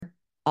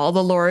all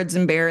the lords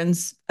and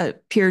barons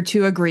appear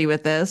to agree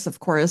with this, of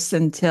course,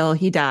 until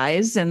he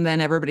dies. And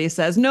then everybody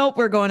says, nope,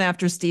 we're going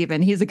after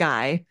Stephen. He's a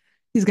guy.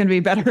 He's going to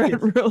be better at You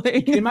can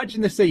ruling.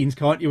 imagine the scenes,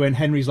 can't you, when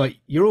Henry's like,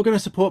 "You're all going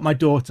to support my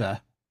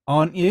daughter,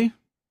 aren't you?"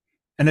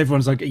 And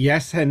everyone's like,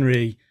 "Yes,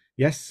 Henry.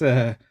 Yes,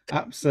 sir.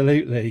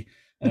 Absolutely."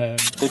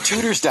 The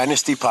Tudors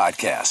Dynasty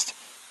Podcast.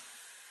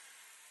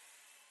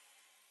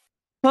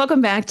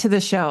 Welcome back to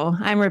the show.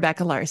 I'm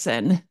Rebecca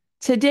Larson.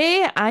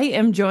 Today, I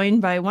am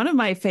joined by one of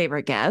my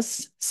favorite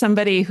guests,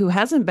 somebody who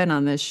hasn't been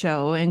on this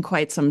show in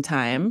quite some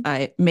time.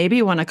 I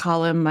maybe want to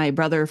call him my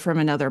brother from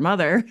another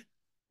mother,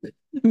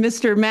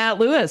 Mr. Matt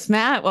Lewis.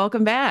 Matt,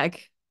 welcome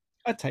back.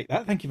 I'd take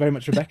that. Thank you very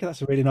much, Rebecca.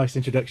 That's a really nice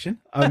introduction.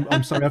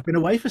 I'm sorry I've been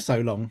away for so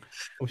long.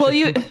 I wish Well,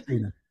 I'd come back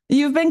sooner.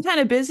 you've been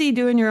kind of busy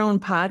doing your own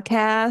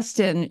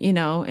podcast and,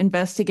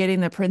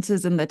 investigating the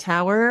princes in the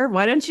tower.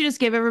 Why don't you just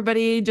give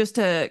everybody just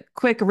a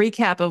quick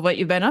recap of what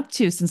you've been up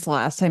to since the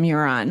last time you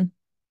were on?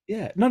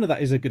 Yeah, none of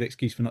that is a good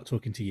excuse for not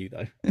talking to you,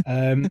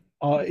 though.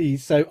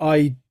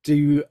 I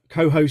do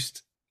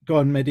co-host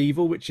Gone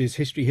Medieval, which is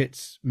History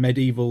Hits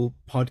medieval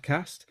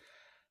podcast.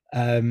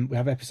 We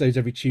have episodes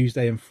every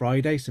Tuesday and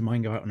Friday, so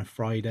mine go out on a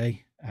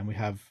Friday, and we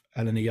have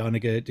Eleanor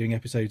Yarniger doing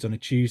episodes on a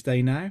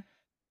Tuesday now.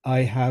 I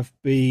have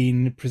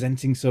been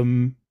presenting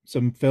some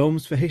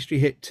films for History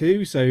Hit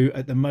too. So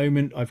at the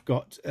moment, I've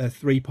got a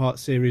 3-part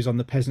series on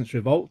the Peasants'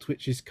 Revolt,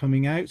 which is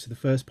coming out. So the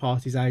first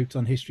part is out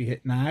on History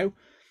Hit now.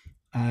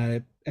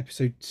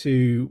 Episode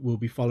 2 will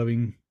be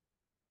following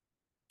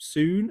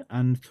soon,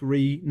 and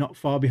 3 not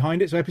far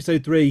behind it. So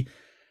episode 3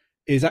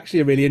 is actually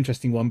a really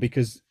interesting one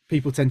because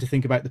people tend to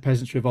think about the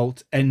Peasants'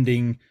 Revolt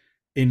ending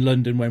in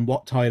London when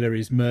Wat Tyler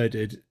is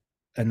murdered,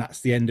 and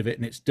that's the end of it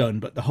and it's done.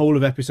 But the whole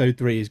of episode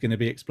 3 is going to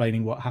be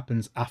explaining what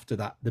happens after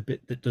that, the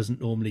bit that doesn't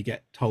normally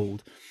get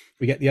told.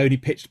 We get the only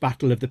pitched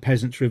battle of the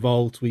Peasants'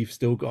 Revolt. We've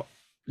still got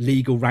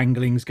legal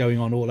wranglings going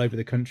on all over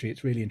the country.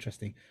 It's really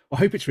interesting. Well,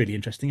 I hope it's really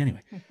interesting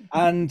anyway.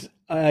 And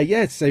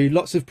so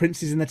lots of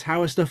Princes in the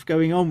Tower stuff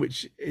going on,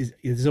 which is,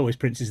 there's always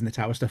Princes in the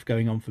Tower stuff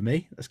going on for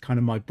me. That's kind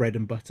of my bread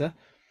and butter.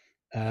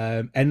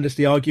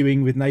 Endlessly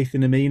arguing with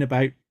Nathan Amin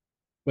about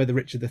whether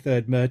Richard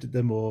III murdered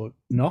them or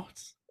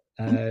not.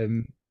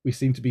 We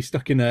seem to be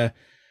stuck in a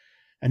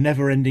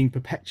never-ending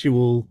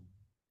perpetual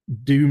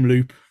doom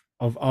loop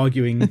of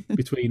arguing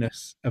between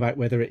us about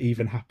whether it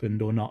even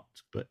happened or not,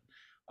 but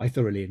I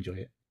thoroughly enjoy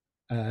it.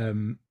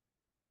 And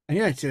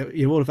yeah, it's,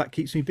 all of that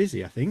keeps me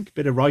busy, I think.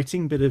 Bit of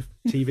writing, bit of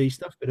TV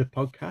stuff, bit of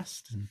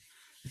podcast, and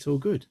it's all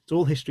good. It's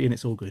all history and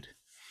it's all good.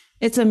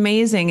 It's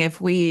amazing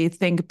if we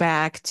think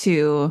back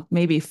to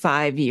maybe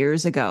 5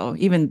 years ago,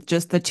 even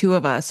just the two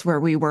of us, where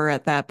we were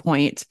at that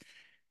point.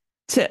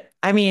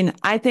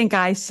 I think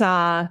I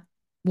saw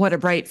what a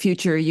bright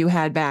future you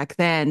had back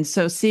then.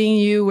 So seeing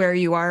you where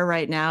you are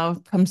right now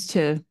comes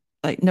to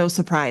like no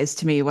surprise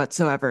to me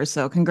whatsoever.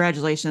 So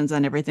congratulations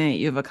on everything that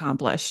you've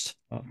accomplished.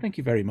 Well, thank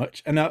you very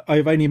much. And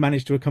I've only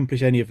managed to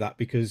accomplish any of that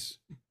because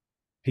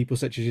people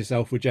such as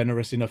yourself were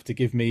generous enough to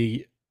give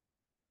me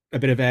a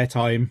bit of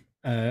airtime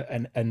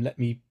and let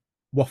me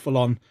waffle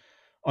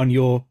on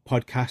your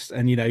podcast.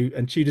 And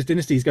and Tudors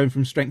Dynasty is going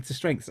from strength to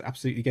strength. It's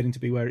absolutely getting to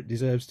be where it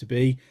deserves to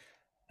be.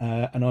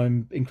 And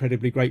I'm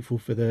incredibly grateful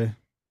for the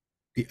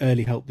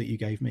early help that you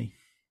gave me.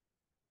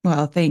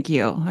 Well, thank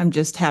you. I'm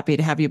just happy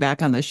to have you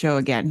back on the show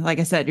again. Like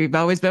I said, you've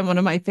always been one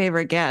of my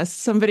favorite guests.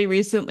 Somebody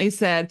recently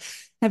said,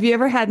 have you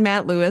ever had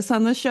Matt Lewis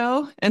on the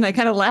show? And I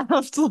kind of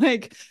laughed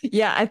like,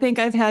 yeah, I think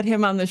I've had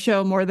him on the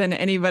show more than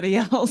anybody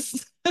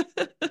else.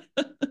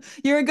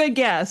 You're a good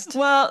guest.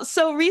 Well,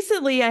 so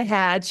recently I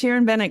had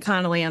Sharon Bennett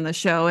Connolly on the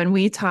show, and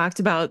we talked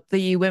about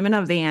the Women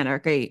of the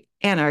Anarchy,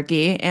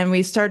 and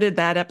we started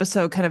that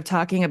episode kind of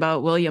talking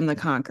about William the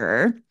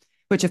Conqueror,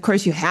 which of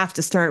course you have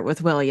to start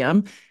with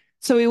William.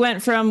 So we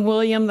went from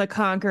William the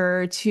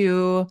Conqueror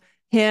to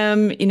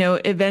him,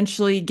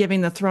 eventually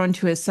giving the throne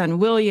to his son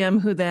William,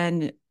 who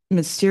then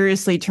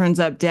mysteriously turns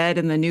up dead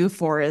in the New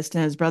Forest,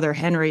 and his brother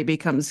Henry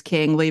becomes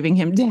king, leaving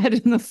him dead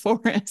in the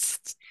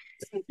forest.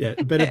 Yeah,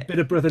 a bit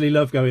of brotherly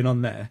love going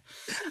on there.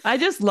 I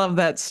just love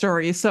that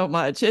story so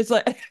much. It's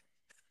like,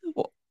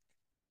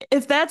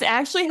 if that's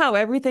actually how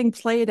everything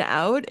played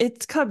out,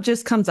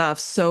 just comes off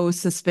so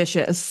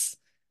suspicious.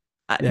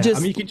 Yeah,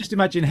 you can just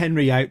imagine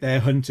Henry out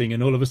there hunting,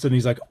 and all of a sudden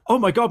he's like, "Oh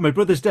my God, my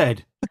brother's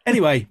dead.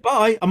 Anyway,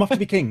 bye. I'm off to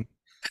be king."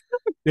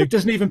 He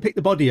doesn't even pick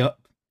the body up.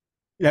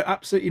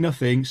 Absolutely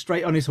nothing.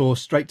 Straight on his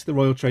horse, straight to the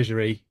royal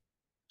treasury,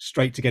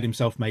 straight to get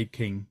himself made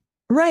king.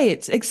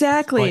 Right,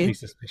 exactly. Slightly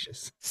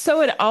suspicious. So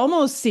it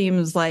almost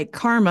seems like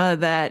karma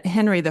that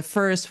Henry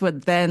I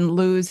would then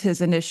lose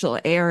his initial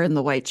heir in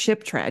the White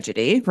Ship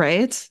tragedy,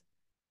 right?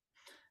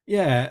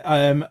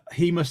 Yeah,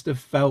 he must have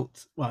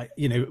felt, well,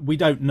 we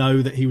don't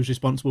know that he was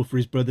responsible for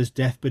his brother's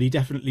death, but he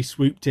definitely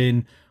swooped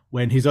in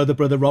when his other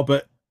brother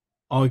Robert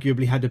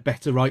arguably had a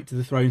better right to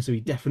the throne, so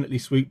he definitely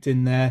swooped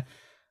in there.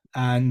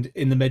 And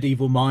in the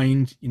medieval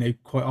mind,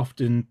 quite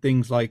often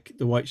things like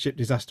the White Ship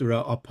disaster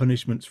are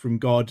punishments from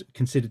God,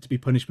 considered to be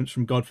punishments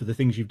from God for the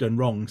things you've done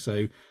wrong.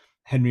 So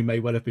Henry may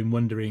well have been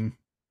wondering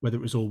whether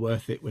it was all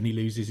worth it when he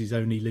loses his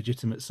only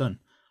legitimate son.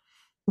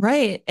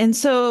 Right. And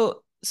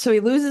so he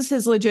loses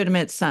his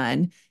legitimate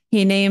son.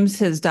 He names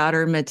his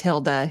daughter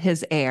Matilda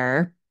his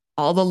heir.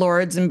 All the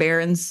lords and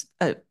barons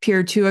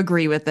appear to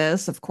agree with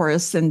this, of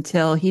course,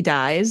 until he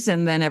dies.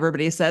 And then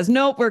everybody says,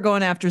 nope, we're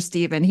going after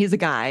Stephen. He's a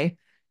guy.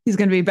 He's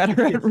going to be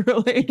better at You can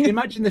ruling.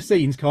 imagine the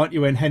scenes, can't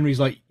you, when Henry's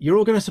like, "You're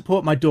all going to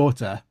support my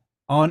daughter,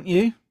 aren't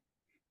you?"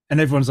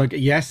 And everyone's like,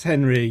 "Yes,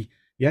 Henry,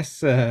 yes,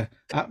 sir,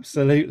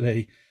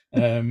 absolutely."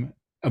 And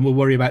we'll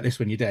worry about this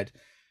when you're dead.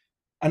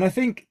 And I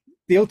think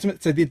the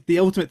ultimate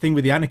thing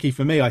with the anarchy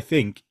for me, I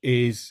think,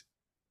 is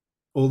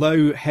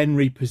although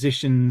Henry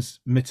positions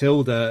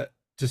Matilda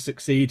to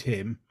succeed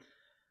him,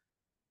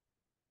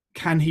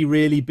 can he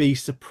really be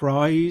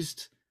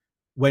surprised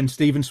when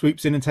Stephen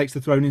swoops in and takes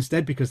the throne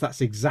instead? Because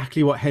that's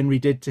exactly what Henry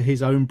did to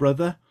his own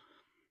brother.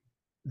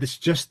 That's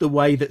just the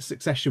way that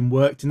succession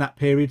worked in that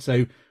period.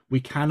 So we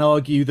can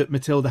argue that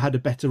Matilda had a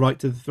better right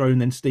to the throne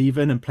than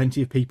Stephen, and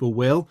plenty of people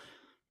will.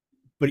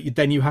 But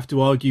then you have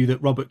to argue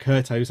that Robert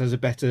Curthose has a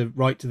better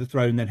right to the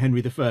throne than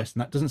Henry the First,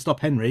 and that doesn't stop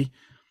Henry.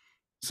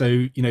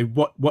 So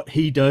what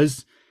he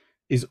does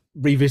is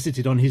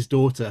revisited on his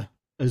daughter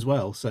as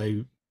well.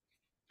 So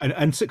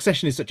and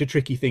succession is such a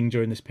tricky thing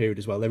during this period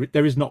as well.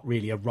 There is not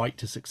really a right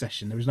to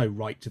succession. There is no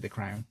right to the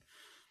crown.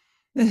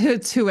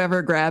 It's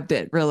whoever grabbed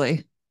it,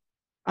 really.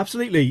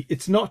 Absolutely.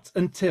 It's not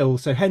until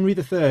Henry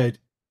III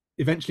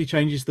eventually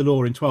changes the law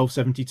in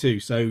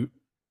 1272. So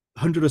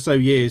 100 or so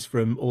years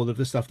from all of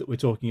the stuff that we're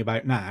talking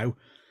about now,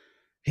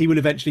 he will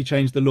eventually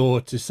change the law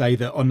to say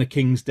that on the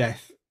king's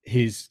death,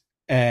 his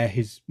heir,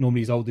 normally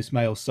his oldest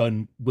male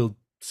son, will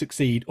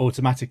succeed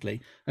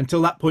automatically.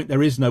 Until that point,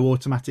 there is no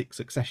automatic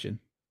succession.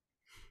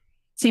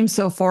 Seems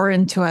so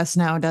foreign to us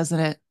now, doesn't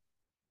it?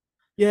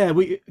 Yeah,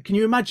 can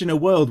you imagine a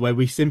world where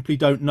we simply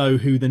don't know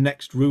who the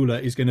next ruler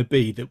is going to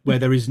be, that where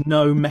there is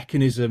no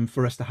mechanism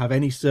for us to have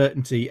any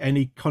certainty,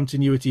 any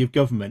continuity of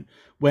government?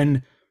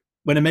 When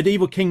a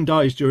medieval king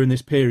dies during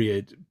this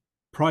period,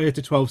 prior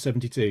to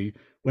 1272,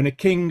 when a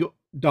king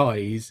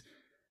dies,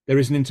 there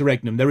is an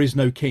interregnum, there is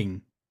no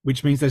king,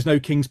 which means there's no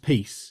king's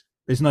peace,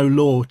 there's no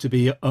law to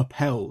be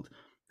upheld.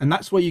 And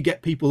that's where you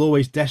get people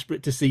always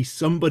desperate to see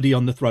somebody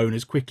on the throne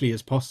as quickly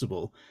as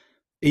possible,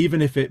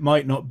 even if it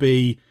might not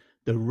be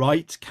the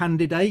right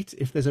candidate.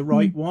 If there's a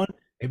right one,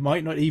 it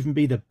might not even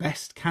be the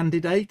best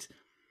candidate,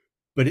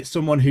 but it's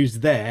someone who's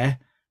there,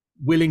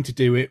 willing to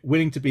do it,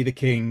 willing to be the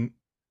king.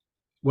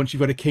 Once you've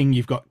got a king,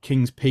 you've got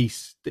king's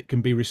peace that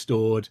can be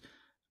restored,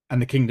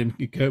 and the kingdom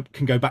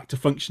can go back to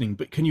functioning.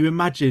 But can you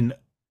imagine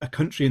a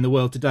country in the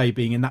world today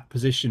being in that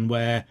position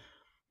where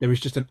there is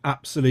just an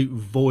absolute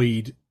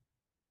void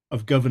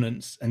of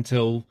governance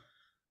until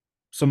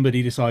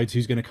somebody decides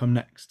who's going to come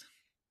next?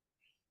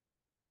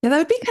 Yeah, that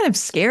would be kind of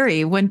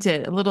scary, wouldn't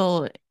it? A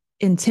little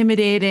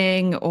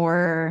intimidating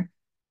or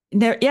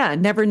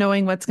never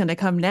knowing what's going to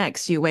come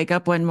next. You wake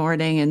up one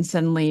morning and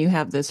suddenly you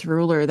have this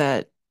ruler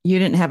that you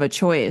didn't have a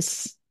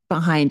choice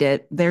behind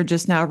it. They're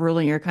just now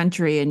ruling your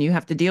country and you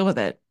have to deal with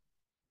it.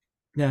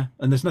 Yeah,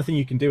 and there's nothing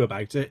you can do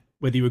about it.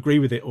 Whether you agree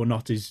with it or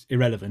not is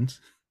irrelevant.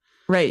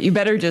 Right. You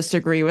better just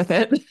agree with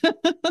it.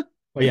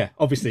 Well, yeah,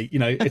 obviously,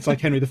 it's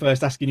like Henry the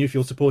First asking you if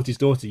you'll support his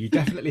daughter. You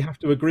definitely have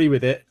to agree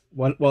with it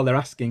while they're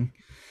asking.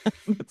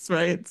 That's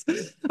right.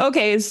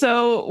 Okay,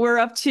 so we're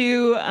up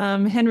to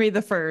Henry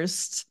the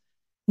First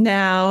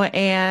now,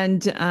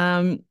 and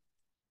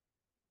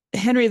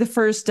Henry the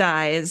First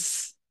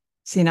dies.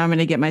 See, now I'm going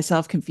to get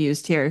myself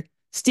confused here.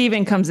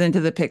 Stephen comes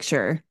into the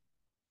picture.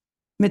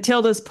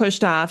 Matilda's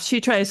pushed off. She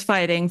tries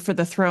fighting for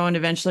the throne,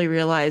 eventually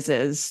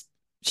realizes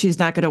she's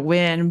not going to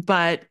win,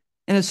 but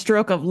in a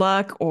stroke of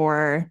luck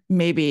or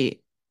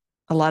maybe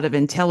a lot of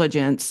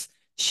intelligence,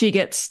 she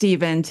gets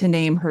Stephen to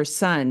name her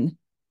son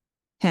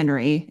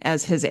Henry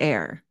as his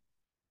heir.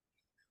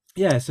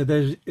 Yeah, so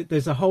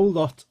there's a whole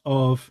lot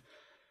of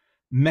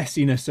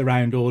messiness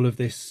around all of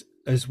this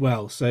as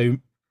well. So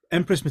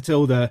Empress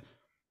Matilda,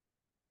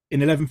 in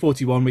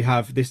 1141, we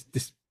have this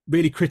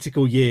really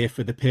critical year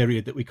for the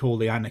period that we call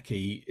the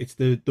anarchy. It's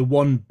the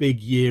one big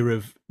year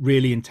of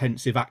really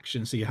intensive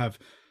action. So you have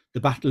the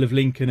Battle of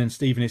Lincoln, and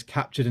Stephen is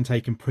captured and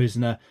taken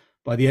prisoner.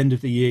 By the end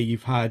of the year,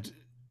 you've had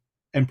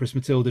Empress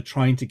Matilda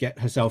trying to get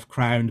herself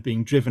crowned,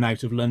 being driven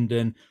out of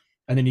London.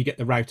 And then you get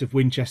the rout of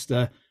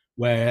Winchester,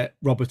 where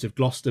Robert of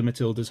Gloucester,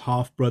 Matilda's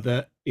half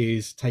brother,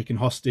 is taken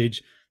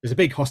hostage. There's a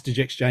big hostage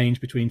exchange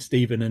between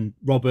Stephen and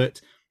Robert,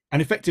 and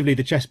effectively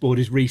the chessboard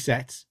is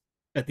reset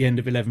at the end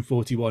of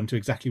 1141 to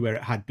exactly where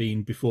it had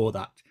been before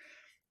that.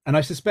 And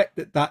I suspect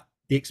that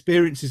the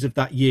experiences of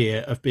that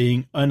year of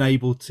being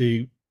unable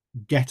to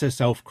get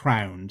herself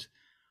crowned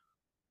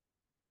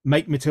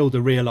make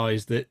Matilda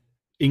realize that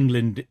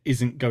England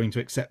isn't going to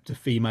accept a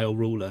female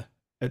ruler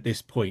at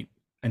this point.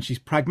 And she's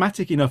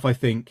pragmatic enough, I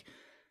think,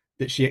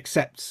 that she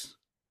accepts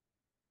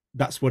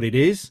that's what it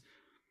is.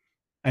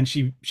 And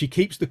she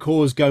keeps the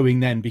cause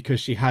going then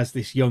because she has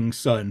this young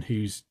son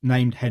who's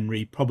named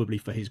Henry, probably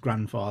for his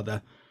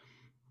grandfather.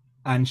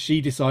 And she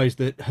decides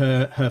that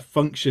her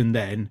function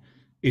then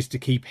is to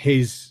keep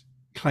his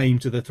claim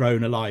to the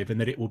throne alive, and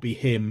that it will be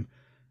him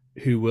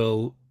who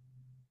will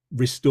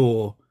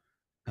restore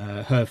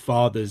her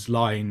father's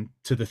line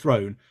to the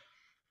throne.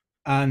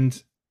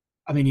 And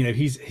I mean,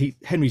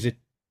 Henry's a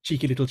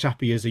cheeky little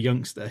chappy as a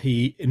youngster.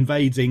 He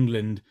invades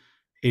England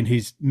in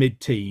his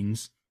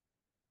mid-teens.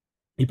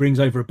 He brings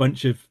over a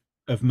bunch of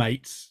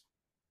mates,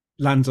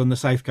 lands on the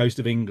south coast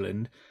of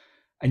England,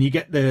 and you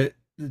get the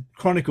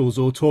chronicles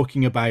all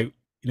talking about,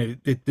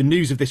 the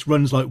news of this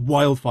runs like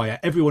wildfire.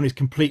 Everyone is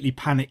completely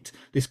panicked.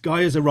 This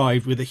guy has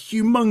arrived with a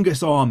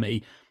humongous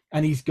army,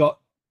 and he's got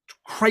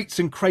crates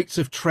and crates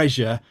of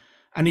treasure,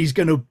 and he's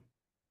going to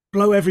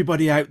blow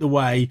everybody out the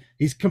way.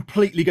 He's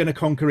completely going to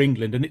conquer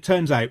England. And it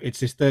turns out it's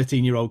this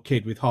 13-year-old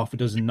kid with half a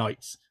dozen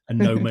knights and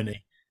no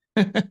money.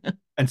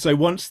 And so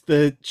once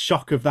the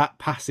shock of that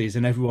passes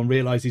and everyone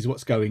realizes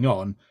what's going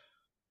on,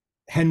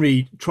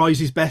 Henry tries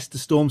his best to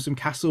storm some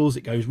castles.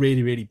 It goes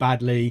really, really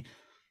badly.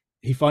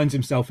 He finds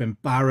himself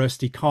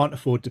embarrassed. He can't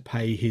afford to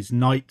pay his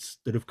knights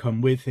that have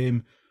come with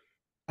him.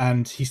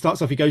 And he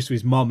starts off, he goes to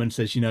his mom and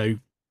says,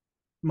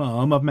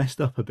 Mom, I've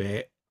messed up a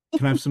bit.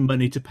 Can I have some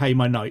money to pay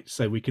my knights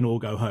so we can all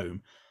go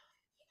home?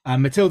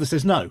 And Matilda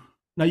says, no,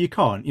 you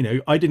can't.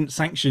 I didn't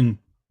sanction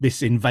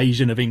this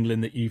invasion of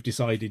England that you've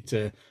decided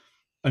to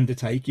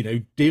undertake.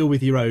 Deal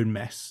with your own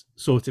mess,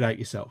 sort it out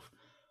yourself.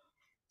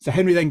 So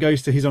Henry then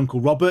goes to his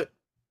uncle Robert,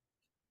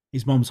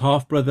 his mom's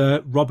half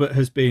brother. Robert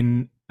has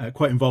been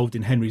quite involved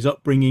in Henry's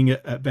upbringing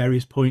at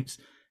various points.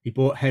 He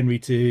brought Henry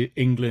to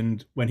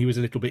England when he was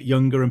a little bit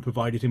younger and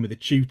provided him with a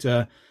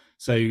tutor.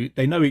 So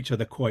they know each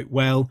other quite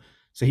well.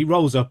 So he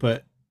rolls up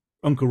at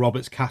Uncle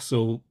Robert's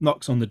castle,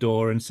 knocks on the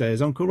door and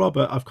says, Uncle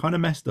Robert, I've kind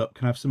of messed up.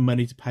 Can I have some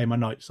money to pay my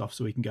nights off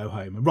so we can go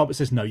home? And Robert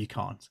says, no, you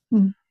can't.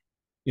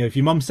 If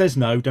your mum says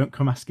no, don't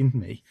come asking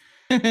me.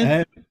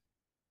 And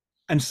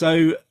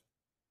so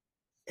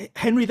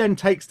Henry then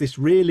takes this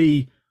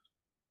really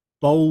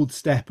bold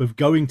step of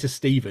going to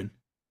Stephen,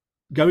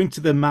 going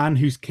to the man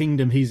whose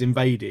kingdom he's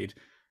invaded,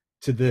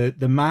 to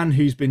the man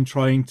who's been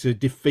trying to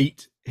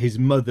defeat his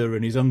mother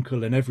and his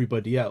uncle and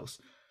everybody else.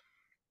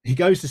 He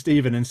goes to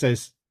Stephen and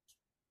says,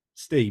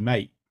 Steve,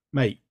 mate,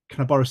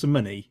 can I borrow some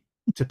money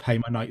to pay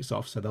my nights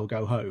off so they'll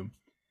go home?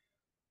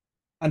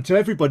 And to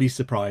everybody's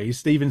surprise,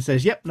 Stephen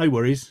says, yep, no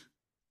worries.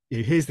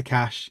 Here's the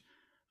cash.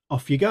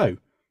 Off you go.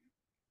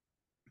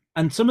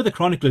 And some of the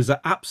chroniclers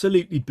are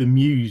absolutely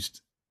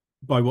bemused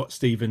by what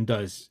Stephen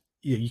does.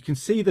 You can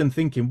see them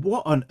thinking,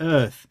 what on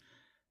earth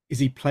is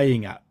he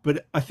playing at?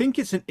 But I think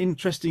it's an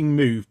interesting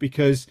move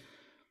because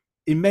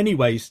in many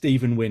ways,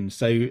 Stephen wins.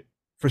 So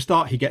for a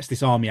start, he gets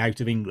this army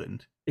out of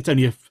England. It's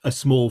only a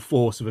small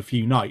force of a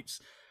few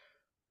knights,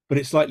 but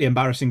it's slightly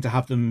embarrassing to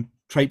have them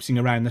traipsing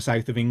around the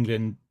south of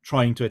England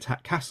trying to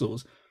attack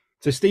castles.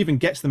 So Stephen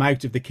gets them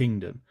out of the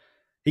kingdom.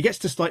 He gets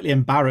to slightly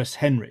embarrass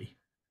Henry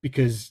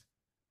because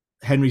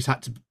Henry's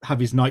had to have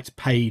his knights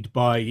paid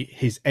by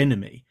his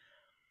enemy.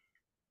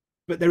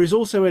 But there is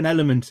also an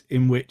element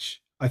in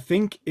which I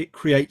think it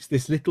creates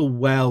this little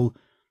well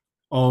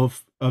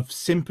of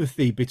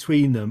sympathy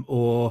between them,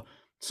 or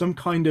some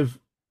kind of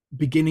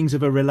beginnings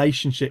of a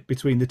relationship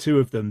between the two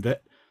of them,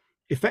 that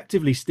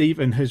effectively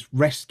Stephen has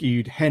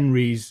rescued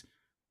Henry's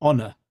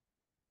honor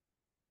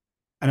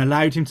and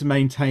allowed him to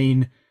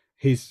maintain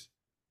his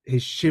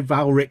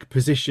chivalric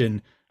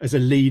position as a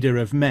leader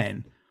of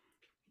men.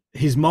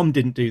 His mom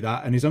didn't do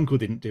that and his uncle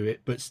didn't do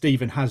it, but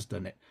Stephen has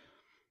done it.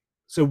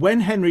 So when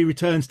Henry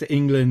returns to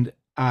England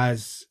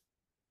as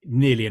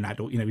nearly an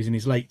adult, he's in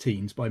his late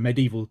teens, by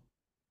medieval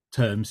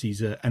terms,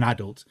 he's an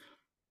adult.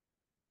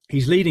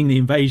 He's leading the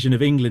invasion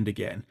of England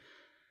again.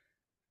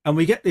 And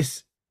we get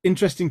this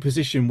interesting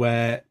position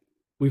where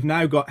we've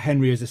now got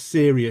Henry as a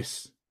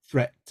serious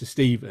threat to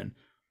Stephen.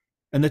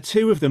 And the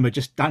two of them are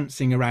just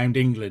dancing around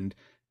England,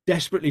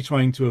 desperately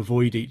trying to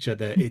avoid each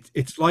other.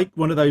 It's like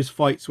one of those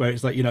fights where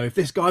it's like, if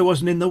this guy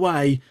wasn't in the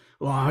way,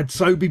 I'd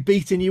so be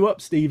beating you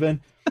up,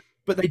 Stephen.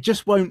 But they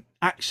just won't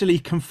actually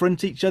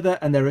confront each other.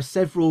 And there are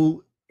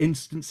several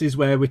instances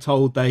where we're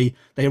told they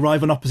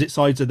arrive on opposite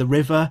sides of the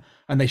river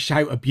and they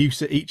shout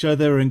abuse at each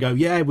other and go,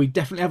 yeah, we'd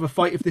definitely have a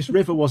fight if this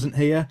river wasn't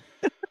here.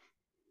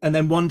 And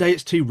then one day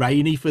it's too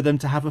rainy for them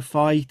to have a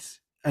fight.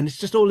 And it's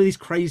just all of these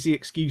crazy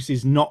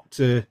excuses not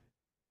to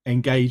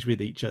engage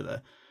with each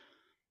other.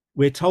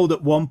 We're told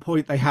at one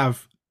point they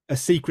have a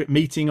secret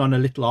meeting on a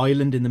little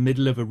island in the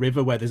middle of a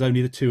river where there's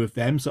only the two of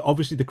them. So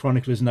obviously the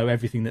chroniclers know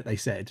everything that they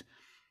said,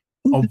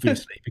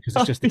 obviously, because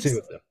it's just the two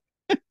of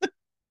them.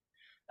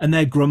 And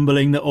they're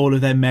grumbling that all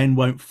of their men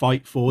won't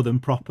fight for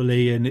them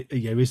properly. And,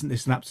 isn't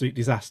this an absolute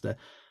disaster?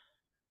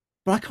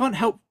 But I can't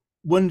help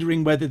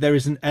wondering whether there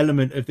is an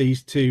element of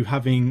these two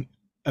having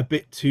a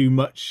bit too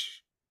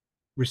much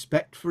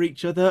respect for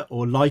each other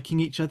or liking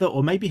each other,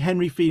 or maybe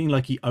Henry feeling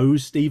like he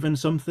owes Stephen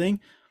something,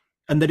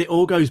 and that it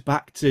all goes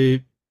back to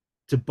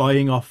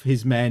buying off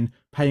his men,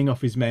 paying off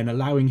his men,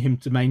 allowing him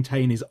to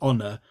maintain his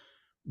honor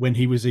when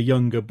he was a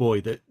younger boy,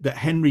 that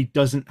Henry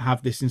doesn't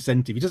have this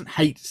incentive. He doesn't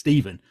hate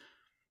Stephen,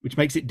 which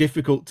makes it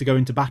difficult to go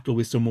into battle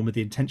with someone with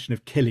the intention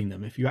of killing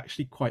them if you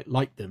actually quite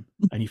like them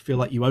and you feel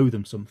like you owe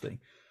them something.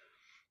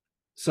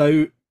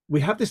 So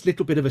we have this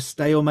little bit of a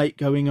stalemate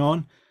going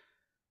on,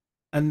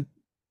 and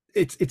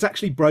it's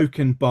actually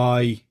broken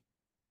by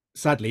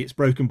sadly, it's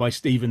broken by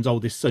Stephen's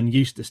oldest son,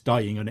 Eustace,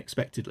 dying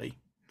unexpectedly.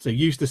 So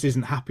Eustace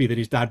isn't happy that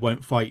his dad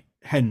won't fight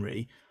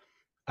Henry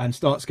and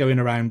starts going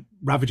around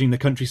ravaging the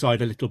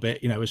countryside a little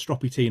bit, as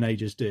stroppy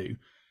teenagers do.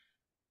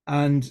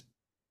 And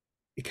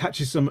he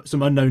catches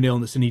some unknown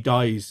illness and he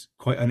dies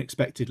quite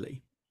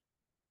unexpectedly.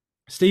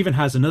 Stephen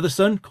has another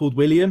son called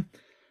William,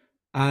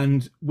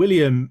 and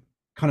William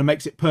kind of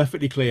makes it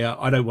perfectly clear,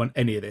 I don't want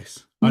any of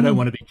this. I don't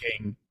want to be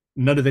king.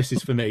 None of this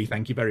is for me.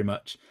 Thank you very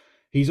much.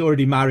 He's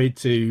already married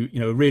to,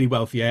 a really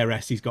wealthy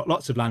heiress. He's got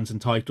lots of lands and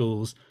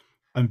titles.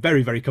 I'm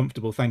very, very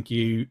comfortable. Thank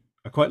you.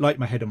 I quite like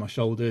my head on my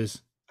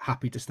shoulders.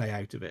 Happy to stay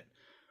out of it.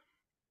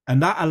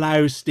 And that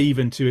allows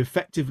Stephen to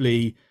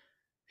effectively,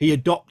 he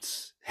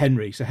adopts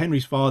Henry. So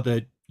Henry's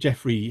father,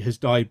 Geoffrey, has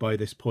died by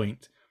this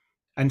point.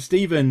 And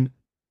Stephen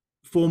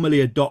formally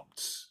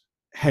adopts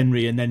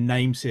Henry and then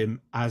names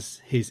him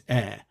as his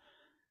heir.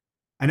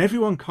 And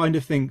everyone kind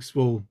of thinks,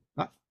 well,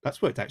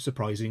 that's worked out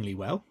surprisingly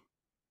well.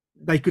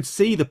 They could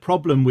see the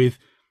problem with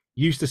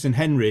Eustace and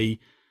Henry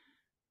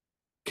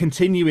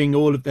continuing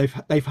all of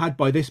they've had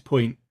by this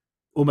point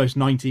almost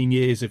 19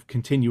 years of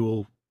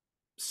continual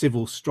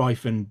civil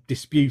strife and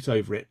dispute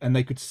over it, and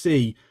they could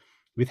see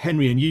with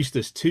Henry and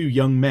Eustace, two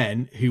young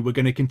men who were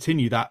going to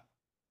continue that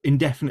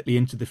indefinitely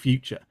into the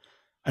future,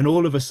 and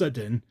all of a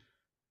sudden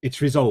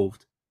it's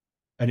resolved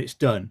and it's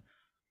done.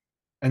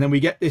 And then we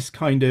get this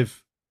kind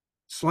of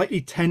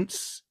slightly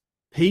tense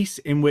piece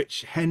in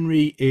which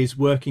Henry is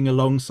working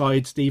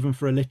alongside Stephen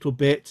for a little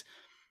bit.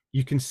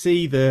 You can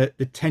see the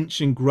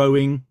tension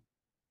growing,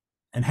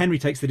 and Henry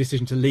takes the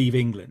decision to leave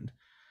England.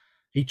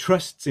 He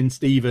trusts in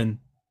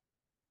Stephen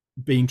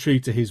being true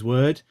to his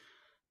word,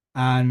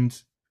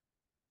 and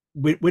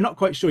we're not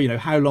quite sure,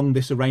 how long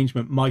this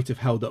arrangement might have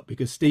held up,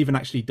 because Stephen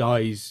actually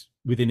dies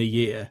within a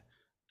year.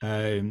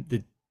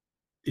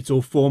 It's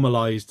all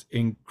formalized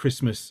in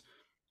Christmas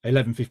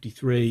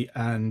 1153,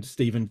 and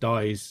Stephen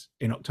dies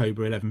in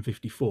October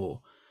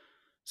 1154.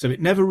 So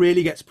it never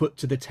really gets put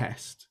to the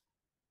test.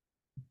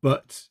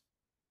 But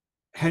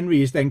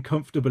Henry is then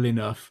comfortable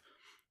enough,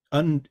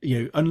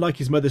 unlike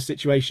his mother's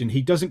situation,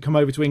 he doesn't come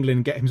over to England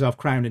and get himself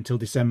crowned until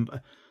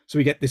December. So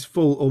we get this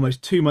full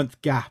almost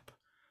 2-month gap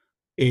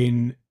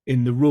in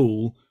the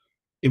rule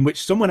in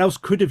which someone else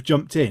could have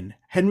jumped in.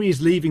 Henry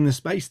is leaving the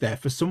space there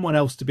for someone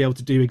else to be able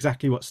to do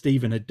exactly what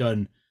Stephen had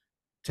done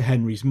to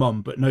Henry's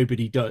mum, but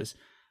nobody does.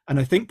 And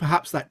I think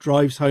perhaps that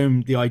drives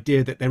home the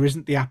idea that there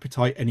isn't the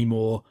appetite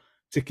anymore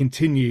to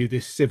continue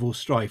this civil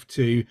strife,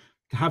 to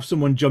have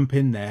someone jump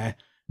in there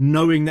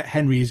knowing that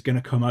Henry is going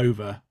to come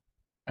over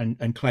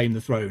and claim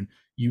the throne.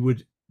 You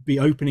would be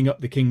opening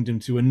up the kingdom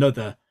to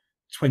another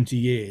 20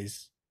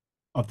 years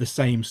of the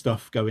same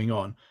stuff going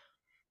on.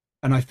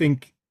 And I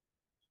think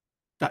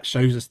that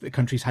shows us that the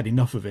country's had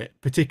enough of it,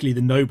 particularly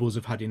the nobles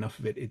have had enough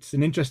of it. It's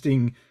an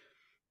interesting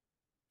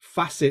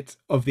facet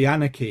of the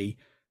anarchy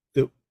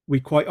that we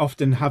quite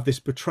often have this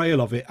portrayal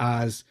of it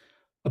as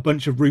a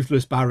bunch of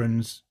ruthless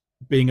barons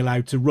being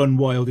allowed to run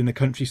wild in the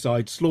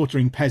countryside,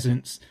 slaughtering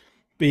peasants,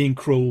 being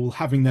cruel,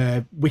 having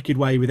their wicked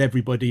way with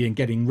everybody and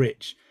getting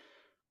rich.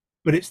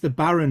 But it's the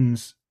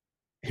barons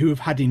who have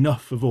had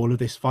enough of all of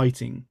this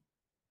fighting.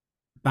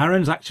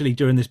 Barons actually,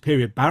 during this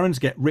period, barons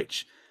get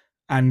rich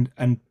and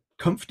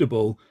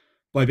comfortable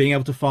by being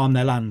able to farm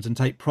their lands and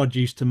take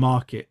produce to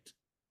market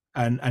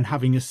and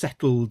having a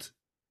settled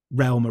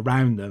realm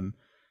around them.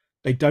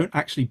 They don't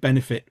actually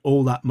benefit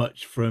all that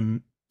much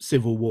from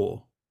civil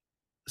war.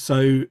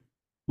 So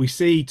we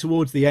see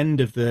towards the end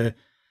of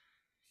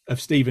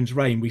Stephen's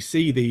reign, we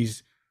see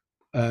these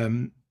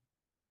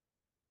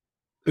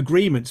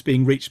agreements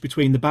being reached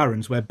between the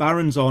barons, where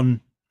barons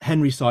on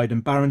Henry's side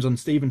and barons on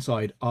Stephen's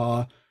side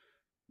are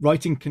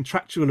writing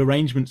contractual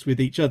arrangements with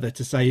each other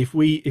to say, if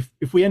we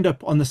end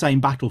up on the same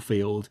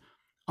battlefield,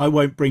 I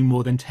won't bring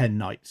more than 10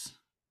 knights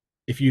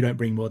if you don't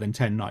bring more than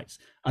 10 knights,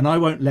 and I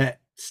won't let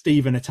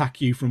Stephen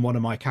attack you from one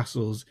of my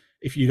castles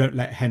if you don't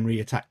let Henry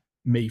attack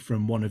me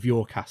from one of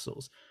your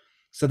castles.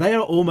 So they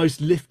are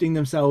almost lifting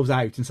themselves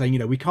out and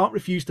saying, we can't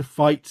refuse to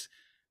fight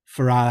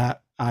for our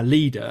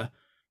leader,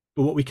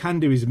 but what we can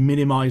do is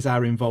minimize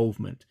our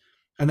involvement.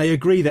 And they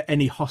agree that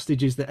any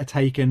hostages that are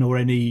taken or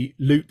any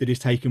loot that is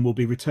taken will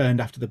be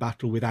returned after the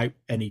battle without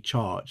any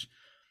charge.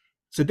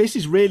 So this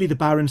is really the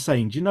barons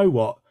saying, do you know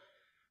what?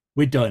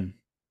 We're done.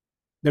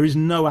 There is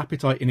no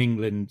appetite in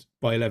England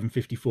by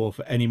 1154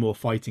 for any more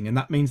fighting. And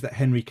that means that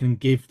Henry can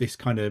give this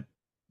kind of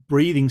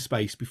breathing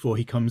space before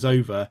he comes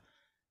over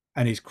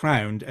and is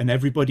crowned, and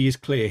everybody is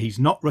clear. He's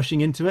not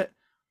rushing into it.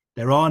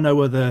 There are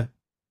no other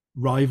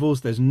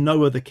rivals. There's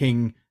no other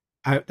king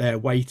out there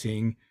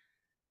waiting.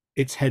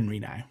 It's Henry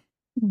now.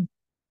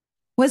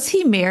 Was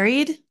he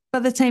married by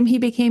the time he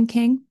became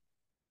king?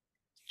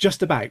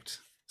 Just about.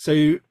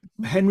 So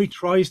Henry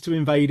tries to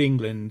invade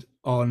England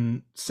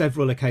on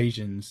several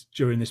occasions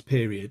during this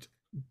period.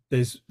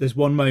 There's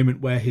one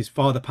moment where his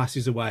father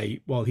passes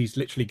away while he's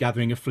literally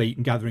gathering a fleet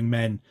and gathering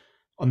men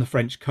on the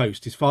French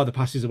coast. His father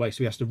passes away, so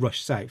he has to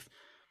rush south.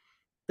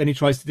 Then he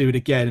tries to do it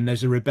again, and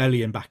there's a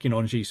rebellion back in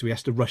Anjou, so he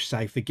has to rush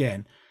south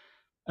again.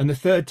 And the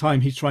third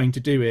time he's trying to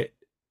do it,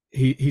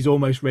 he's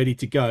almost ready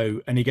to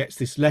go, and he gets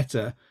this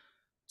letter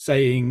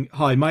saying,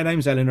 "Hi, my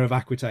name's Eleanor of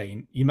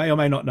Aquitaine. You may or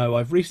may not know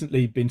I've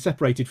recently been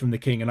separated from the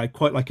king and I'd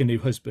quite like a new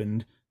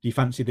husband. Do you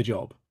fancy the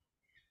job?"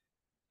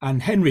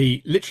 And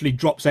Henry literally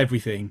drops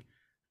everything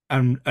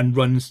and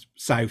runs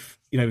south,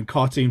 in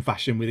cartoon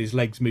fashion, with his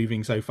legs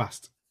moving so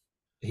fast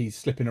he's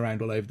slipping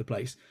around all over the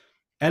place.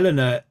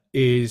 Eleanor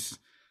is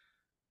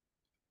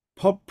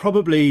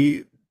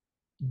probably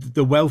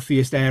the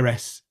wealthiest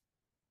heiress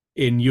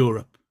in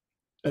Europe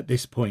at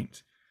this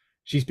point.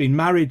 She's been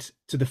married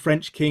to the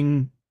French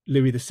king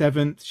Louis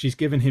VII. She's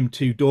given him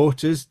 2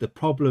 daughters. The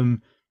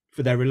problem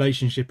for their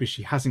relationship is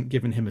she hasn't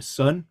given him a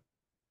son.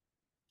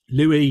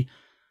 Louis,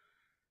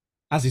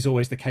 as is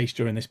always the case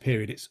during this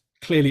period, it's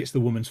the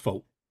woman's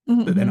fault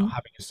that they're not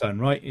having a son,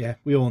 right? Yeah,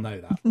 we all know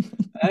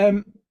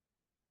that.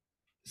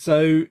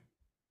 So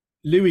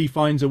Louis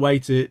finds a way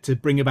to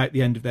bring about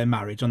the end of their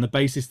marriage on the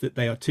basis that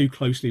they are too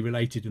closely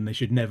related and they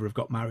should never have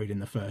got married in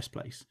the first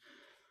place.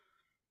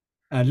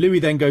 And Louis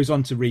then goes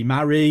on to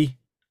remarry,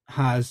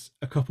 has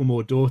a couple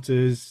more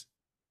daughters,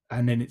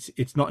 and then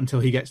it's not until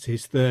he gets to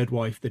his 3rd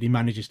wife that he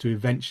manages to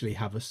eventually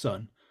have a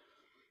son.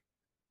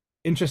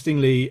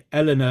 Interestingly,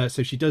 Eleanor,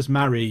 so she does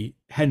marry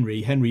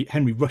Henry.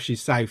 Henry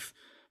rushes south,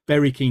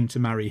 very keen to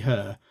marry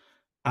her,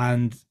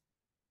 and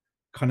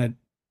kind of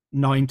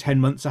 9-10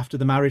 months after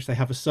the marriage they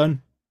have a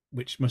son,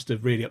 which must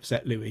have really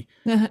upset Louis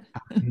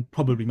and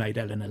probably made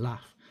Eleanor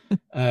laugh.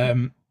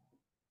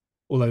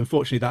 Although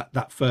unfortunately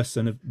that first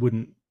son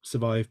wouldn't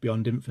survive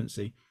beyond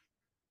infancy.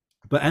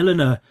 But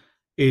Eleanor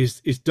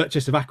is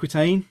Duchess of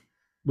Aquitaine,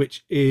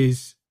 which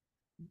is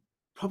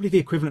probably the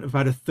equivalent of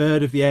about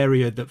 1/3 of the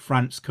area that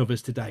France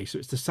covers today. So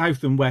it's the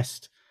south and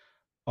west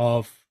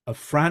of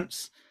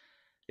France.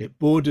 It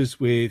borders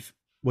with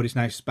what is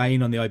now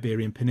Spain on the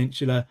Iberian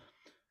Peninsula.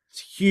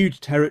 It's huge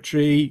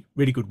territory,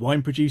 really good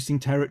wine producing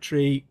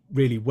territory,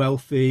 really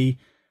wealthy.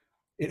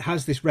 It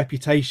has this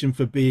reputation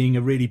for being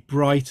a really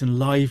bright and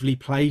lively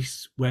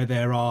place where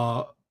there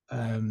are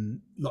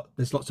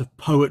there's lots of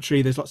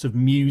poetry, there's lots of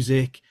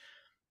music.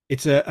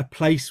 It's a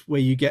place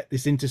where you get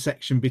this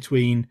intersection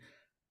between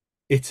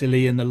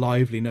Italy and the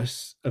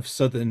liveliness of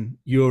southern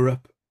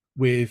Europe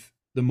with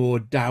the more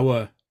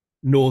dour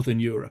northern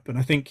Europe. And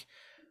I think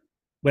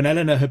when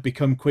Eleanor had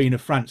become Queen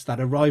of France,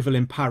 that arrival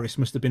in Paris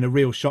must have been a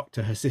real shock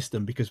to her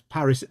system, because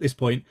Paris at this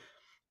point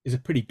is a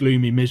pretty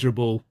gloomy,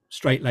 miserable,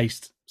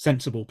 straight-laced,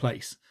 sensible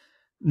place,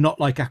 not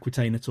like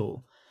Aquitaine at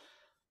all.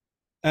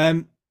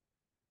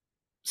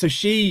 So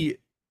she,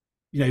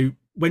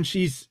 when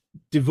she's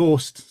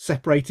divorced,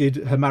 separated,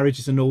 her marriage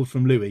is annulled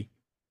from Louis.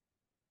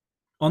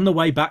 On the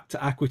way back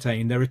to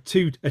Aquitaine, there are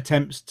 2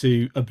 attempts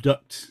to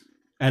abduct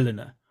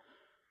Eleanor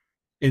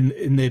in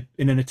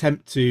an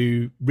attempt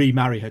to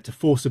remarry her, to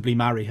forcibly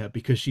marry her,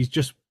 because she's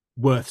just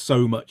worth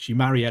so much. You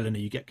marry Eleanor,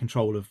 you get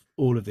control of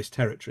all of this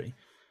territory.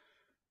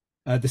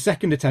 The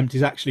second attempt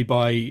is actually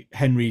by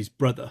Henry's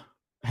brother.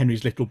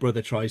 Henry's little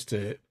brother tries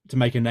to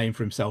make a name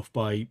for himself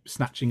by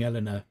snatching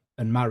Eleanor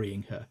and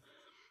marrying her.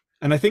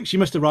 And I think she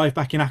must arrive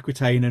back in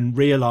Aquitaine and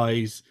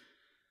realise,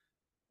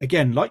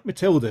 again, like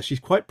Matilda, she's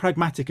quite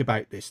pragmatic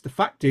about this. The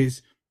fact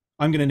is,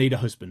 I'm going to need a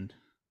husband.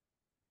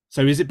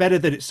 So is it better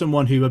that it's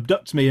someone who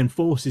abducts me and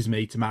forces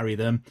me to marry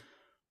them,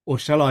 or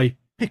shall I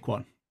pick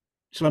one?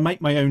 Shall I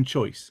make my own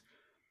choice?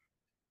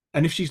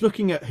 And if she's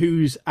looking at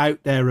who's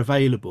out there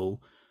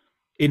available,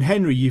 in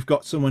Henry, you've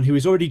got someone who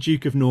is already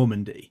Duke of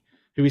Normandy,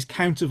 who is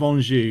Count of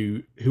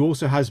Anjou, who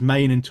also has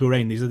Maine and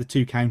Touraine. These are the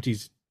 2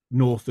 counties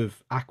north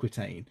of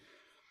Aquitaine,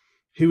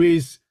 who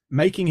is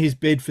making his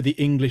bid for the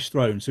English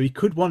throne. So he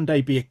could one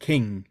day be a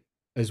king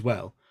as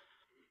well.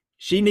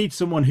 She needs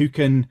someone who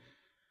can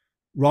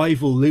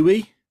rival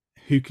Louis,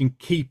 who can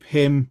keep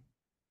him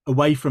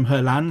away from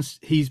her lands.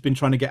 He's been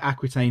trying to get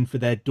Aquitaine for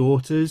their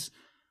daughters,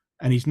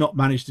 and he's not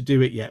managed to do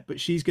it yet,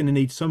 but she's going to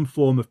need some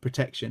form of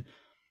protection.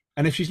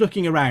 And if she's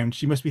looking around,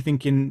 she must be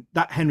thinking,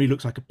 that Henry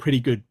looks like a pretty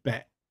good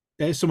bet.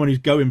 There's someone who's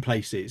going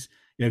places.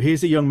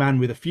 Here's a young man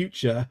with a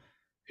future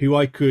who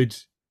I could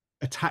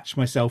attach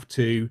myself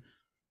to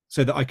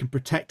so that I can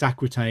protect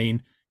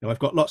Aquitaine. I've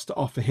got lots to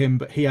offer him,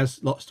 but he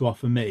has lots to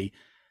offer me.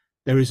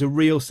 There is a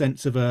real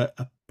sense of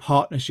a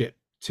partnership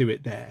to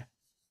it there.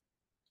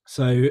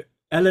 So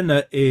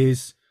Eleanor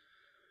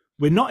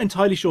we're not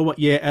entirely sure what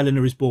year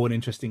Eleanor is born,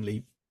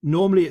 interestingly.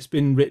 Normally it's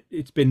been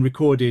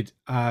recorded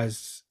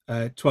as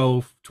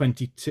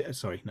 1222.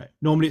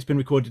 Normally it's been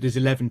recorded as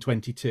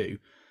 1122,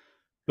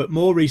 but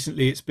more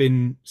recently it's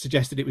been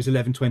suggested it was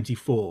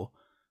 1124.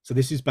 So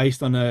this is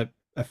based on a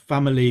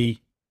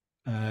family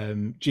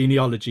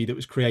genealogy that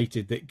was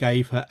created that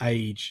gave her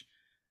age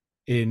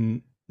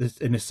in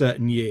a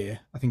certain year.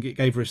 I think it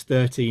gave her as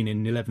 13 in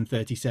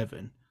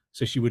 1137.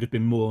 So she would have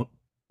been more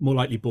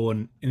likely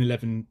born in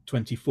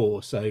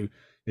 1124. So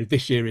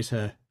this year is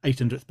her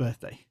 800th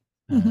birthday.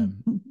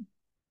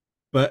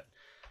 But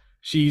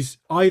she's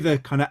either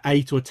kind of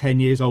 8 or 10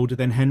 years older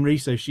than Henry,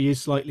 so she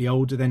is slightly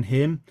older than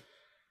him.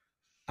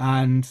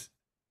 And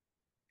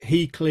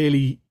he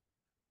clearly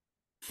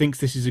thinks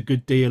this is a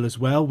good deal as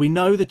well. We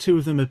know the 2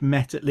 of them have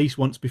met at least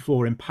once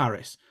before in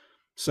Paris,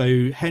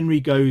 So Henry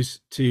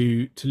goes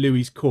to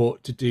Louis's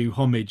court to do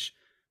homage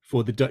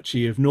for the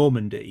Duchy of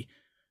Normandy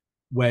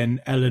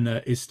when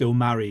Eleanor is still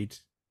married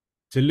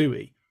to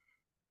Louis.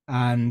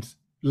 And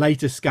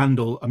later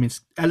scandal, I mean,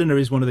 Eleanor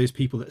is one of those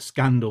people that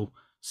scandal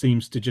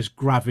seems to just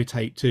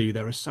gravitate to.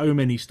 There are so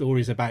many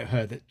stories about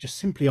her that just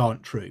simply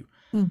aren't true.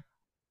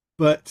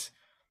 But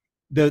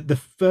the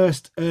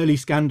first early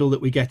scandal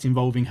that we get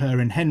involving her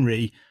and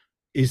Henry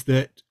is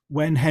that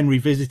when Henry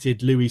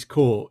visited Louis's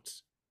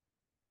court,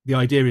 the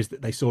idea is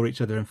that they saw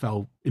each other and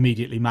fell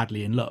immediately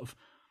madly in love.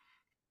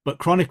 But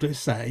chroniclers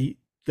say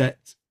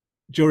that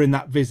during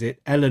that visit,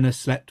 Eleanor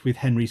slept with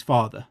Henry's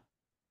father,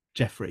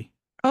 Geoffrey.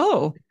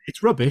 Oh,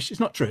 It's rubbish. It's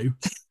not true.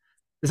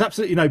 There's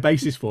absolutely no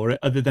basis for it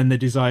other than the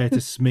desire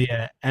to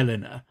smear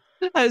Eleanor.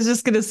 I was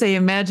just going to say,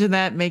 imagine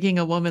that making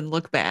a woman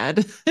look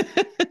bad.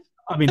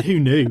 I mean, who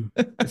knew?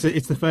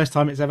 It's the first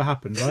time it's ever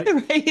happened,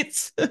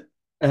 right?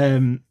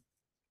 Right.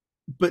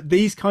 But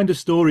these kind of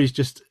stories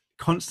just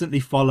constantly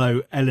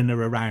follow Eleanor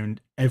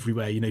around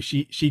everywhere. You know,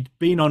 she'd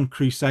been on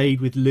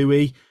crusade with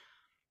Louis,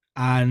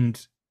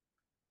 and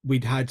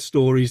we'd had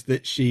stories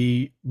that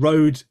she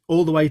rode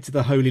all the way to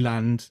the Holy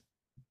Land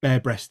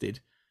bare-breasted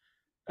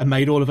and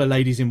made all of her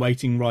ladies in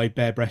waiting ride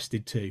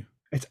bare-breasted too.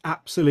 It's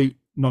absolute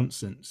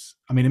nonsense.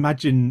 I mean,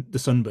 imagine the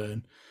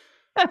sunburn.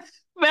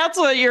 That's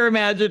what you're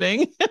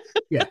imagining.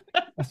 Yeah,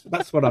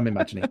 that's what I'm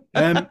imagining.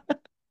 And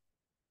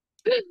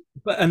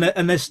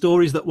there's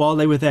stories that while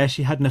they were there,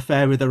 she had an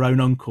affair with her own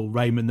uncle,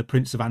 Raymond, the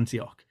Prince of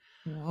Antioch.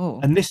 Whoa.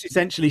 And this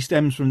essentially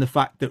stems from the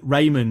fact that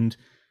Raymond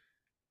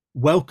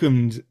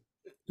welcomed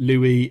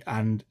Louis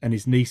and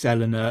his niece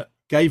Eleanor,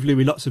 gave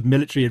Louis lots of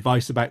military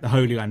advice about the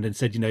Holy Land and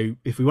said, you know,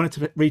 if we wanted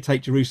to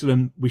retake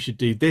Jerusalem, we should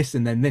do this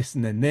and then this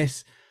and then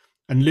this.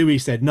 And Louis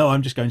said, no,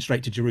 I'm just going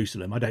straight to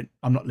Jerusalem.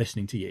 I'm not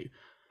listening to you.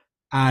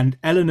 And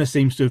Eleanor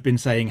seems to have been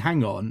saying,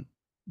 hang on,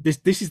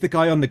 this is the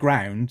guy on the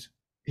ground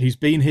who's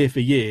been here for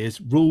years,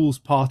 rules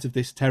part of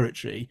this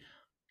territory.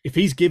 If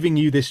he's giving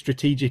you this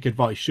strategic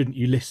advice, shouldn't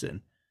you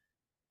listen?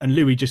 And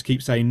Louis just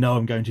keeps saying, no,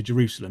 I'm going to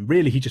Jerusalem.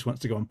 Really, he just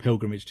wants to go on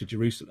pilgrimage to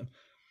Jerusalem.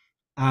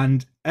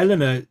 And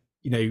Eleanor,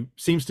 you know,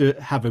 seems to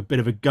have a bit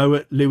of a go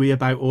at Louis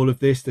about all of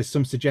this. There's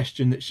some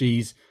suggestion that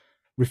she's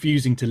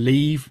refusing to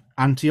leave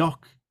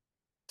Antioch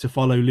to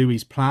follow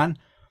Louis's plan.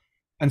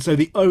 And so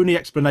the only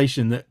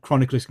explanation that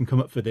chroniclers can come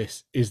up for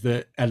this is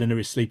that Eleanor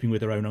is sleeping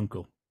with her own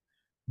uncle.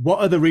 What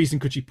other reason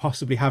could she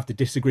possibly have to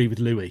disagree with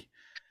Louis?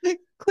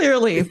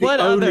 Clearly, It's the what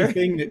only other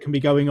thing that can be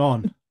going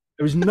on.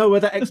 There is no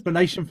other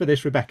explanation for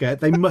this, Rebecca.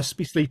 They must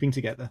be sleeping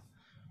together.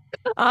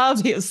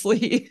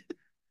 Obviously.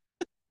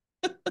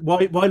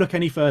 Why look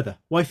any further?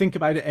 Why think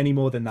about it any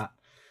more than that?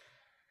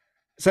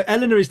 So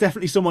Eleanor is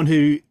definitely someone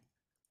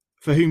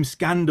for whom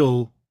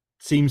scandal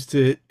seems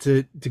to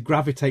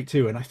gravitate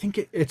to, and I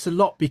think it's a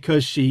lot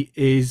because she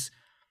is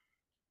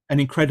an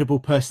incredible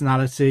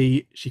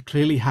personality. She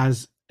clearly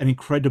has an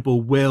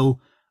incredible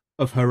will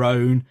of her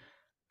own,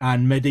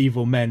 and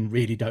medieval men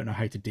really don't know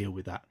how to deal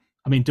with that.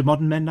 I mean, do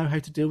modern men know how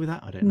to deal with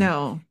that? I don't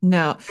know.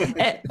 No.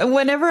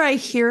 Whenever I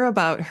hear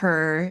about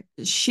her,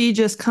 she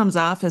just comes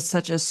off as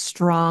such a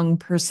strong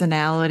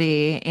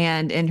personality.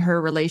 And in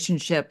her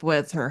relationship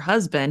with her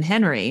husband,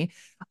 Henry,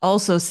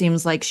 also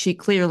seems like she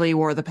clearly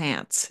wore the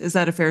pants. Is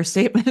that a fair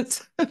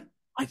statement?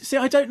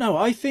 I don't know.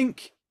 I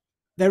think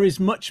there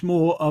is much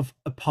more of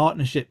a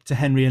partnership to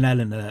Henry and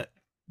Eleanor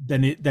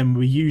than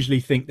we usually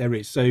think there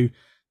is. So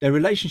their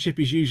relationship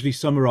is usually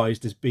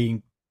summarized as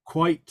being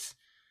quite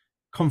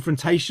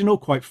confrontational,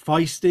 quite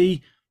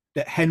feisty,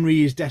 that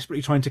Henry is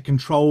desperately trying to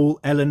control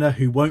Eleanor,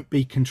 who won't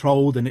be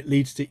controlled, and it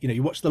leads to, you know,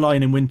 you watch The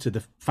Lion in Winter,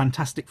 the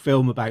fantastic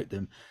film about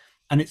them,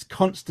 and it's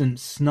constant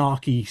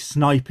snarky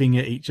sniping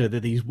at each other,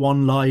 these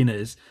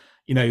one-liners.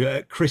 You know,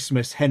 at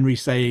Christmas, Henry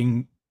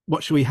saying,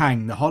 what shall we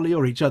hang, the holly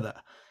or each other?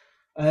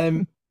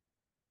 And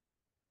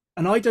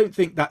I don't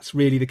think that's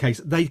really the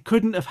case. They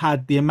couldn't have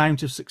had the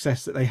amount of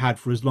success that they had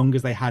for as long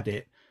as they had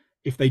it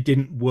if they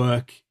didn't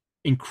work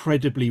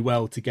incredibly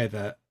well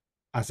together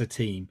as a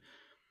team.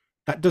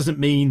 That doesn't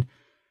mean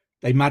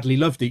they madly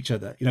loved each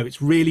other. You know,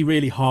 it's really,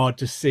 really hard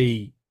to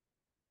see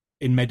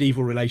in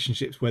medieval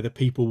relationships whether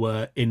people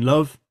were in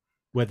love,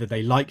 whether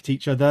they liked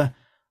each other.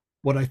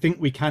 What I think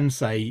we can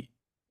say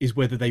is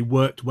whether they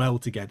worked well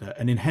together.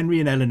 And in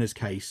Henry and Eleanor's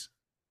case,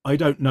 I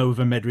don't know of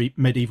a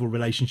medieval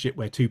relationship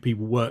where two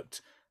people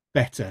worked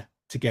better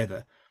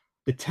together.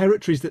 The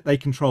territories that they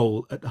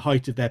control at the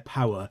height of their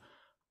power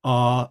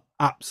are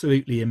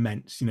absolutely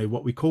immense. You know,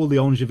 what we call the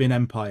Angevin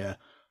Empire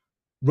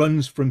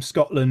runs from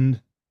Scotland.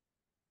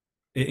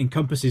 It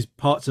encompasses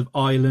parts of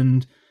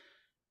Ireland,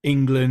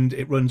 England.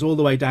 It runs all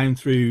the way down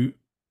through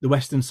the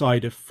western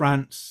side of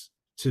France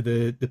to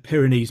the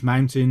Pyrenees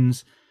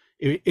Mountains.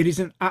 It is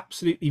an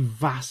absolutely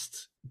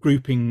vast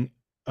grouping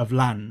of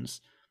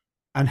lands.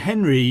 And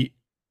Henry,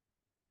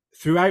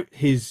 throughout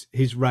his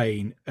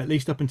reign, at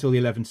least up until the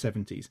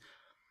 1170s,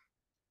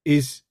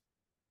 is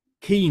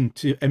keen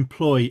to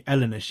employ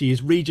Eleanor. She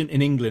is regent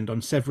in England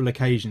on several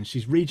occasions.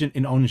 She's regent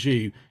in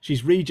Anjou.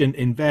 She's regent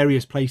in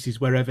various places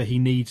wherever he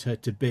needs her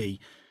to be.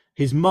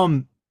 His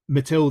mum,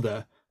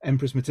 Matilda,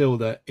 Empress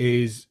Matilda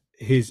is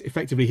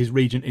effectively his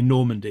regent in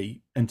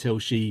Normandy until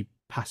she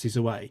passes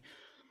away.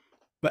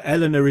 But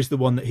Eleanor is the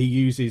one that he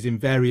uses in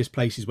various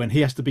places. When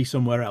he has to be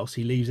somewhere else,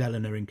 he leaves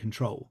Eleanor in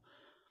control.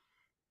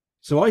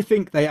 So I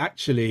think they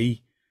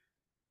actually,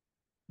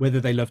 whether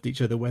they loved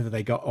each other, whether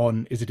they got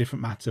on is a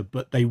different matter,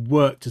 but they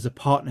worked as a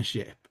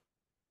partnership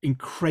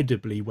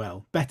incredibly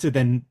well, better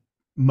than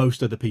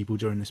most other people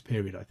during this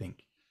period, I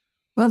think.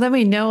 Well, then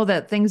we know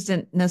that things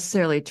didn't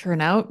necessarily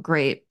turn out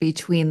great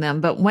between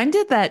them. But when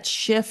did that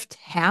shift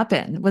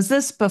happen? Was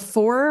this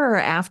before or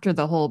after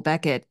the whole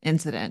Becket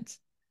incident?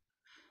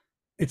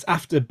 It's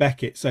after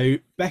Becket. So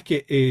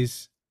Becket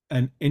is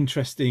an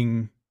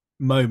interesting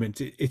moment.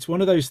 It's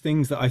one of those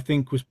things that I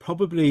think was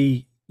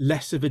probably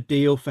less of a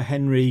deal for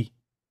Henry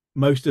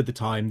most of the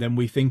time than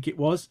we think it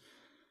was.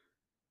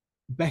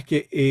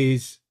 Becket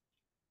is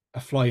a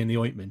fly in the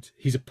ointment.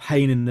 He's a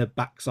pain in the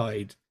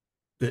backside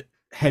that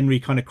Henry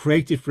kind of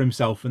created for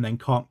himself and then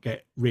can't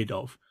get rid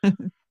of.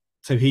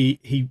 So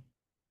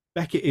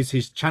Becket is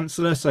his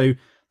chancellor. So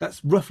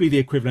that's roughly the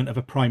equivalent of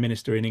a prime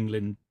minister in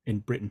England, in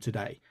Britain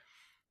today.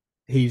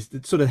 He's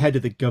the sort of head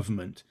of the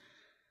government.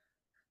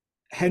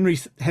 Henry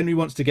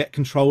wants to get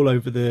control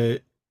over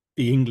the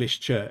English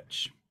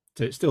church.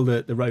 So it's still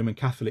the Roman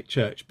Catholic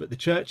Church, but the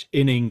church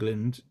in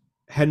England,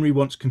 Henry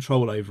wants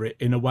control over it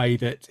in a way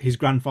that his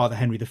grandfather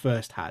Henry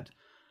I had.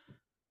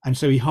 And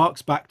so he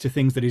harks back to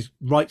things that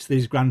rights that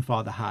his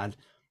grandfather had,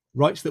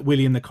 rights that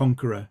William the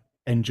Conqueror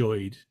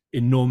enjoyed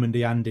in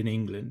Normandy and in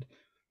England.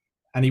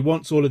 And he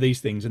wants all of these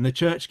things. And the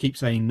church keeps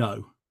saying,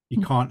 no,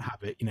 you can't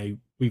have it. You know,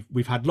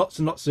 we've had lots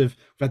and lots of,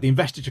 we've had the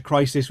investiture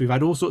crisis. We've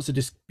had all sorts of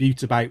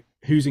disputes about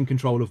who's in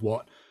control of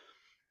what.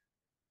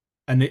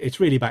 And it's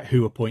really about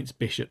who appoints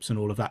bishops and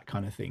all of that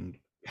kind of thing.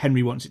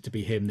 Henry wants it to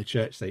be him. The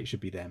church say it should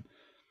be them.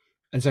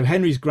 And so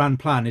Henry's grand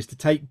plan is to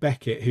take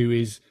Becket, who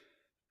is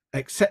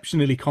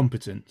exceptionally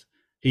competent.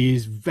 He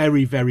is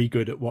very, very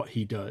good at what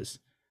he does.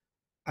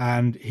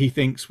 And he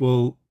thinks,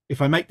 well,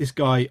 if I make this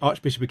guy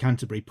Archbishop of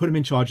Canterbury, put him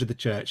in charge of the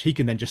church, he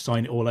can then just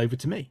sign it all over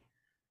to me.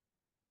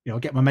 You know,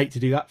 I'll get my mate to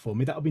do that for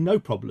me. That'll be no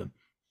problem.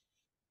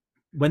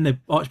 When the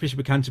Archbishop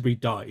of Canterbury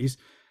dies,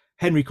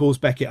 Henry calls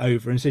Becket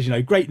over and says, you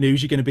know, great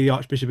news, you're going to be the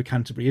Archbishop of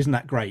Canterbury. Isn't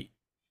that great?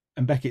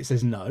 And Becket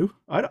says, no,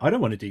 I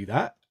don't want to do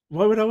that.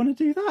 Why would I want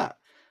to do that?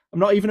 I'm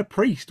not even a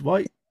priest.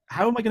 Why?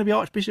 How am I going to be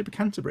Archbishop of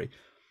Canterbury?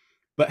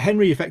 But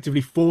Henry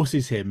effectively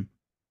forces him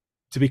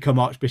to become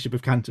Archbishop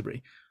of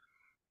Canterbury.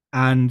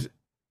 And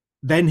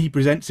then he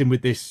presents him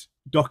with this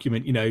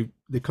document, you know,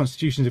 the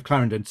Constitutions of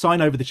Clarendon,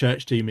 sign over the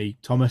church to me,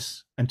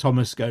 Thomas. And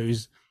Thomas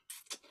goes,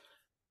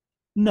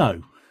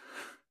 no,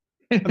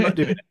 I'm not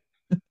doing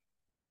it.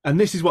 And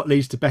this is what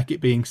leads to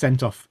Becket being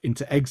sent off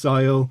into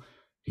exile.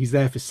 He's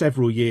there for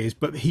several years,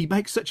 but he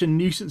makes such a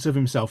nuisance of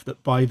himself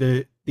that by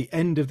the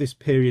end of this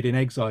period in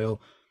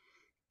exile,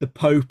 the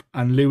Pope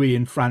and Louis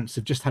in France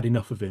have just had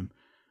enough of him.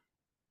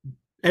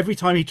 Every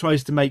time they try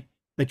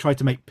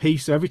to make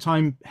peace. So every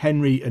time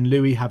Henry and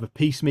Louis have a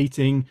peace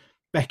meeting,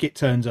 Becket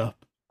turns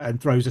up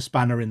and throws a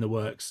spanner in the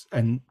works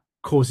and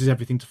causes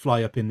everything to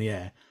fly up in the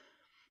air.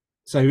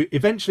 So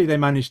eventually they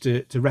manage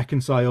to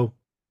reconcile.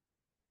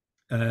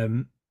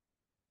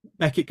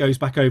 Becket goes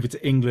back over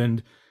to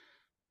England,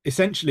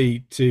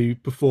 essentially to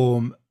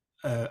perform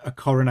a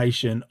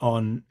coronation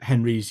on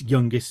Henry's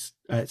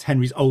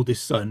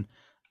oldest son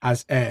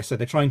as heir. So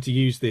they're trying to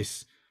use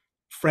this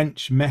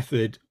French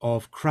method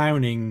of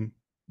crowning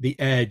the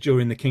heir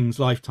during the king's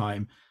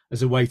lifetime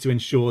as a way to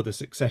ensure the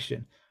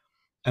succession.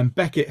 And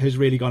Becket has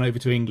really gone over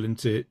to England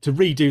to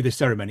redo the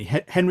ceremony.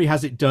 Henry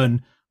has it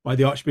done by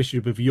the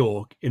Archbishop of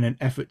York in an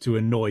effort to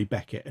annoy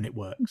Becket, and it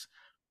works.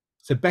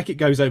 So Becket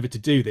goes over to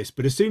do this,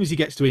 but as soon as he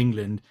gets to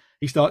England,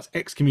 he starts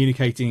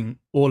excommunicating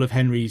all of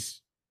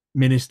Henry's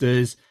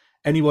ministers,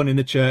 anyone in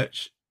the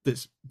church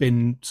that's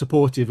been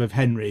supportive of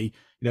Henry.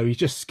 You know, he's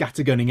just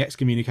scattergunning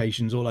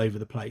excommunications all over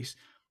the place.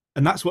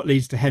 And that's what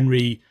leads to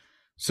Henry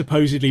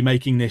supposedly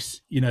making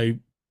this, you know,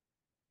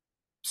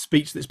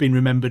 speech that's been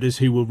remembered as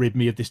 "Who will rid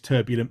me of this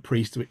turbulent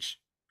priest," which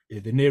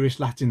the nearest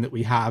Latin that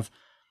we have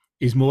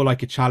is more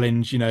like a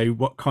challenge. You know,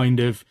 what kind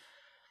of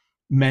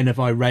men have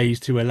I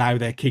raised to allow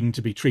their king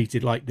to be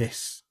treated like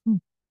this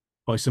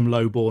by some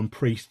low-born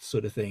priest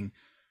sort of thing?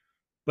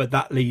 But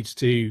that leads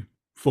to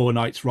 4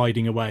 knights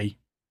riding away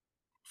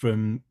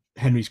from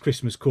Henry's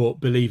Christmas court,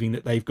 believing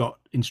that they've got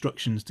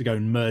instructions to go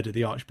and murder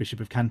the Archbishop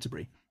of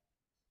Canterbury.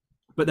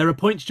 But there are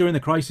points during the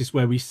crisis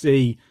where we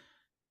see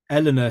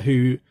Eleanor,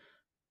 who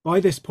by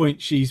this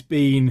point she's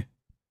been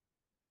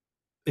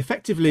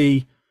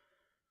effectively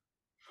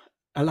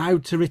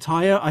allowed to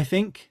retire, I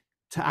think,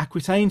 to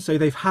Aquitaine. So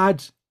they've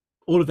had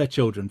all of their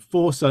children,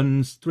 4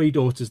 sons, 3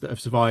 daughters that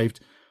have survived.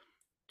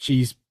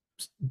 She's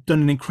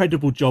done an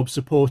incredible job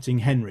supporting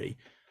Henry.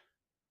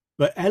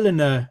 But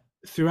Eleanor,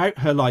 throughout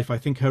her life, I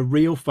think her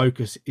real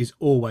focus is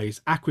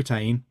always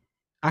Aquitaine,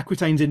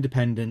 Aquitaine's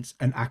independence,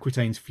 and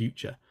Aquitaine's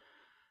future.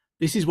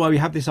 This is why we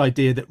have this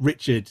idea that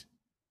Richard,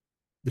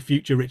 the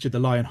future Richard the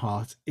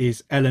Lionheart,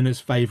 is Eleanor's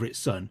favourite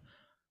son.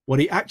 What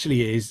he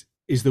actually is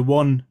the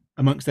one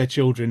amongst their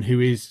children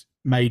who is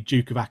made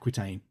Duke of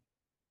Aquitaine.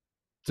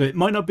 So it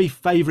might not be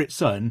favourite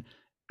son.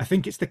 I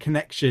think it's the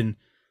connection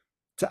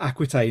to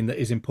Aquitaine that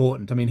is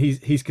important. I mean,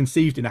 he's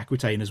conceived in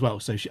Aquitaine as well,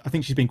 so I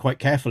think she's been quite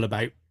careful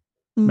about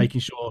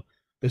making sure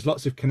there's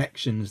lots of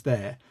connections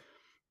there.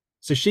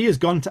 So she has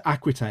gone to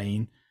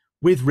Aquitaine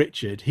with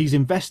Richard. He's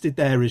invested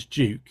there as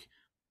Duke,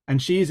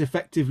 and she is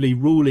effectively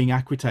ruling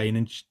Aquitaine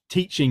and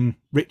teaching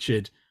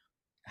Richard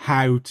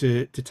how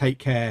to take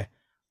care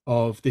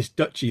of this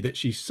duchy that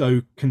she's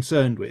so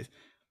concerned with.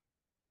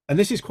 And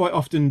this is quite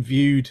often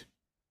viewed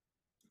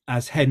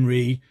as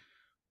Henry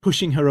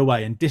pushing her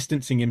away and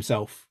distancing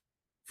himself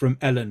from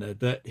Eleanor,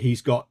 that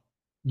he's got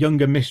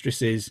younger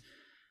mistresses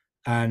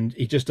and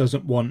he just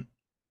doesn't want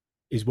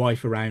his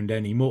wife around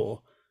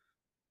anymore.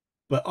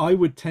 But I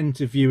would tend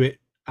to view it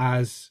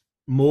as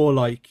more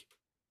like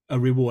a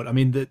reward. I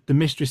mean, the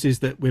mistresses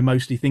that we're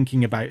mostly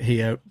thinking about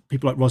here,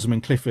 people like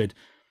Rosamund Clifford,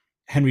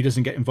 Henry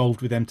doesn't get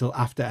involved with them till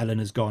after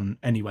Eleanor's gone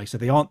anyway, so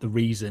they aren't the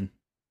reason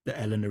that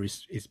Eleanor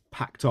is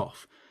packed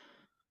off.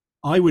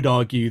 I would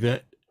argue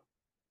that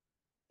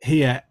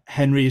here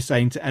Henry is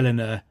saying to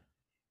Eleanor,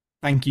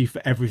 thank you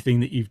for everything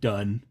that you've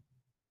done.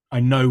 I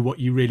know what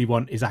you really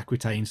want is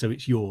Aquitaine, so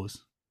it's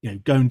yours.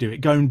 Go and do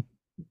it. Go and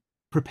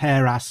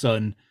prepare our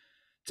son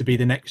to be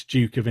the next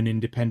Duke of an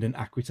independent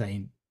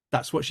Aquitaine.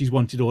 That's what she's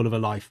wanted all of her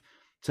life.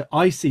 So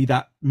I see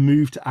that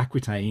move to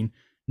Aquitaine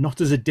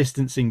not as a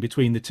distancing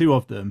between the two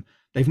of them.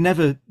 They've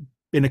never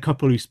been a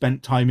couple who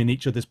spent time in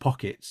each other's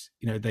pockets.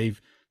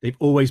 They've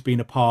always been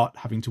apart,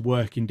 having to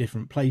work in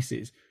different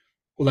places.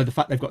 Although the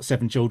fact they've got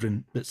 7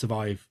 children that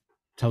survive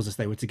tells us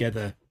they were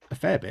together a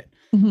fair bit.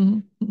 Mm-hmm.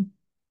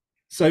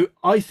 So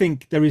I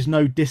think there is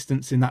no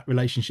distance in that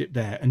relationship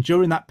there. And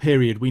during that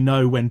period, we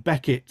know when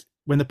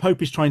the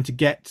Pope is trying to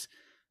get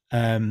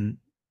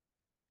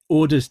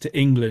orders to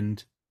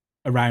England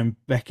around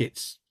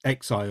Becket's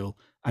exile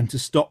and to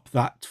stop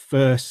that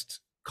first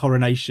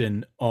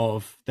coronation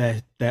of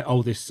their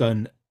oldest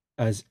son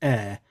as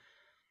heir,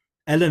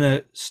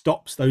 Eleanor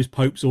stops those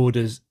Pope's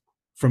orders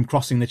from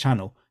crossing the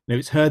Channel.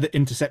 It's her that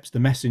intercepts the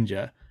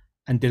messenger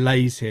and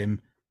delays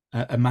him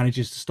and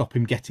manages to stop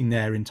him getting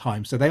there in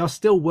time. So they are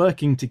still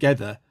working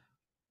together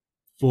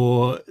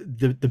for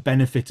the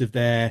benefit of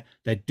their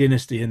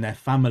dynasty and their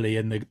family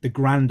and the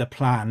grander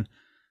plan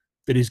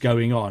that is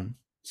going on.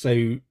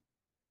 So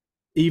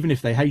even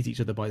if they hate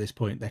each other by this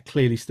point, they're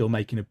clearly still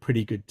making a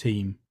pretty good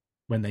team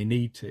when they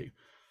need to.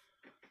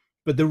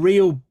 But the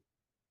real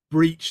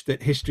breach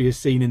that history has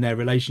seen in their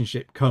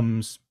relationship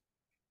comes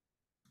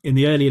in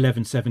the early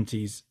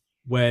 1170s,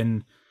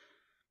 when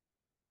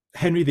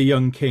Henry the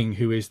young king,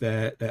 who is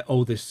their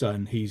oldest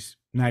son, he's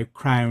now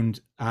crowned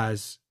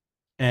as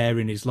heir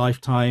in his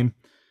lifetime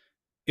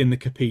in the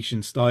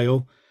Capetian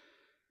style.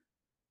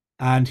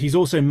 And he's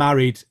also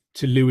married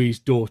to Louis's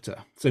daughter.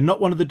 So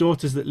not one of the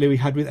daughters that Louis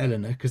had with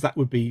Eleanor, because that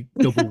would be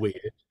double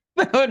weird.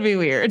 That would be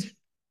weird.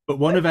 But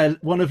one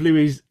of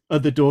Louis's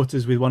other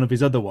daughters with one of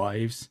his other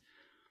wives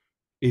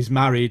is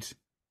married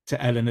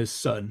to Eleanor's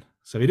son.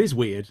 So it is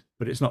weird,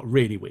 but it's not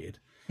really weird.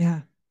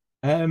 Yeah.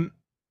 And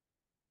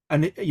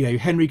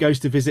Henry goes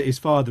to visit his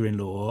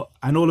father-in-law,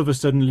 and all of a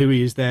sudden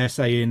Louis is there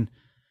saying,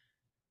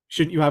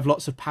 shouldn't you have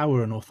lots of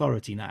power and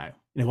authority now?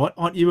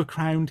 Aren't you a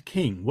crowned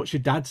king? What's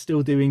your dad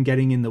still doing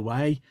getting in the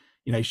way?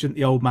 Shouldn't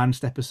the old man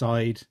step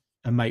aside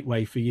and make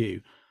way for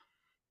you?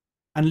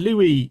 And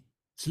Louis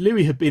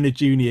had been a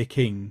junior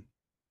king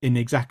in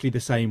exactly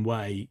the same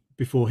way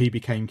before he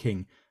became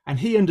king. And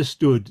he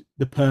understood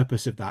the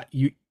purpose of that.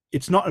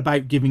 It's not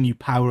about giving you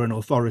power and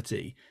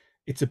authority.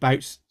 It's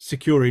about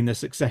securing the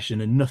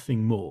succession and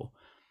nothing more.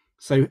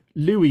 So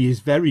Louis is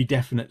very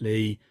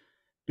definitely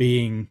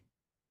being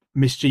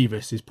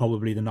mischievous, is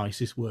probably the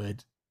nicest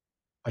word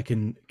I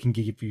can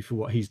give you for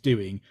what he's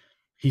doing.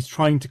 He's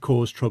trying to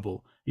cause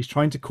trouble. He's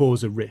trying to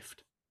cause a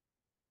rift.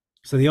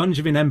 So the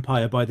Angevin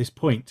Empire, by this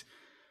point,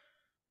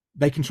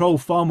 they control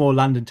far more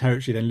land and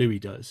territory than Louis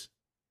does.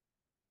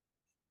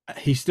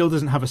 He still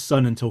doesn't have a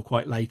son until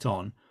quite late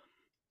on.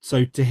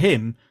 So to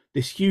him,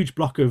 this huge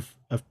block of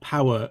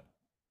power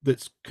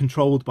that's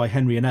controlled by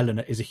Henry and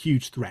Eleanor is a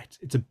huge threat.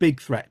 It's a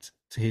big threat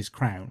to his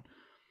crown.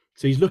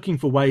 So he's looking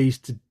for ways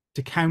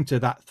to counter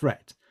that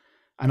threat.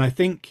 And I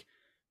think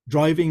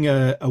driving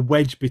a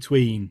wedge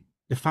between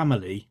the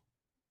family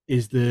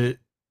is the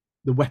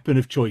weapon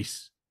of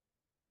choice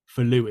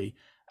for Louis.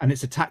 And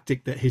it's a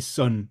tactic that his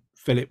son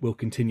Philip will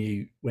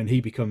continue when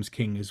he becomes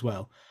king as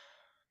well.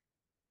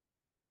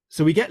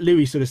 So we get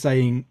Louis sort of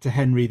saying to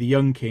Henry, the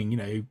young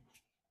king,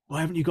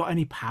 why haven't you got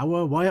any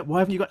power? Why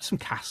haven't you got some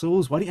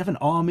castles? Why don't you have an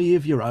army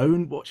of your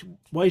own?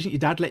 Why isn't your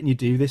dad letting you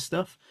do this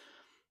stuff?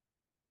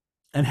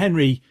 And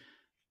Henry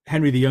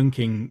the young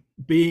king,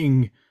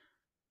 being,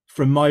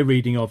 from my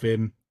reading of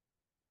him,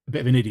 a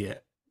bit of an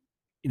idiot.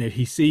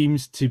 He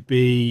seems to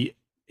be,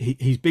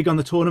 he's big on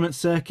the tournament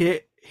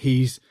circuit.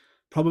 He's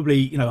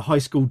probably, a high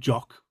school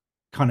jock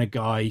kind of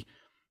guy,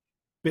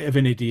 bit of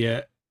an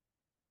idiot,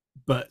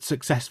 but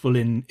successful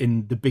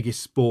in the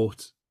biggest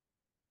sport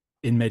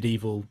in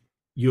medieval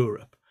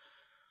Europe.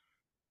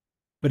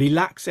 but he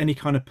lacks any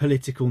kind of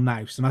political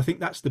nous. And I think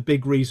that's the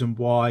big reason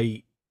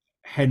why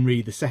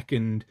Henry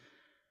II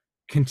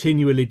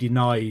continually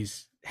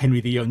denies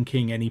Henry the Young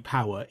King any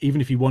power. Even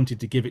if he wanted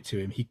to give it to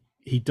him,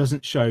 he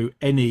doesn't show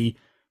any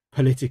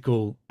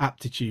political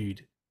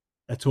aptitude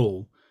at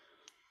all.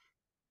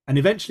 And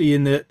eventually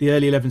in the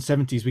early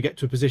 1170s, we get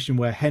to a position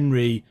where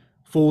Henry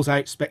falls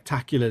out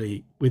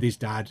spectacularly with his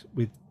dad,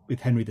 with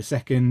Henry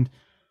II.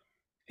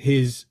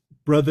 His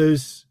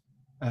brothers,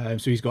 so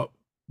he's got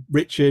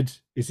Richard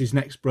is his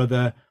next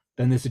brother,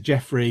 then there's a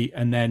Geoffrey,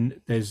 and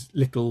then there's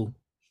little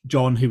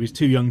John, who is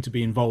too young to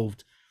be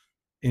involved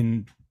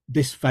in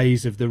this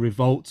phase of the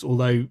revolt,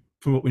 although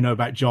from what we know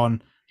about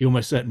John, he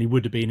almost certainly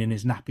would have been in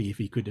his nappy if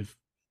he could have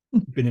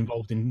been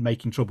involved in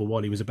making trouble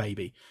while he was a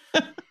baby.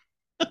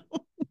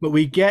 But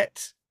we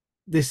get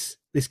this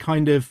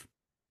kind of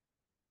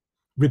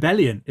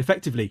rebellion,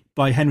 effectively,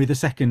 by Henry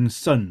II's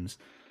sons.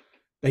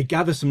 They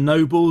gather some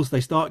nobles, they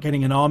start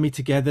getting an army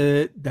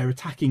together, they're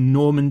attacking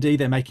Normandy,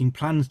 they're making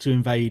plans to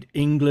invade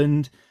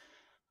England.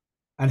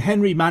 And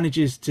Henry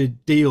manages to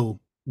deal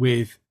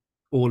with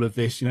all of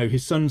this. You know,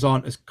 his sons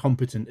aren't as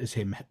competent as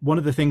him. One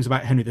of the things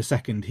about Henry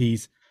II,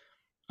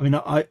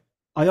 I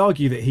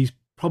argue that he's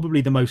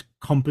probably the most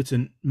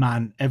competent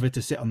man ever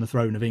to sit on the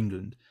throne of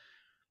England.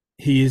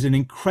 He is an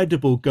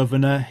incredible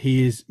governor.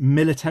 He is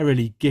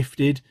militarily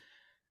gifted.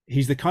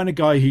 He's the kind of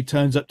guy who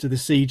turns up to the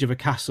siege of a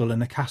castle and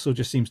the castle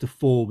just seems to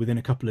fall within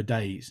a couple of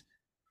days.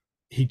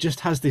 He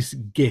just has this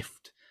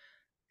gift.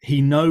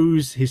 He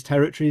knows his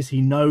territories.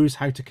 He knows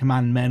how to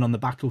command men on the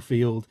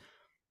battlefield.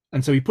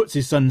 And so he puts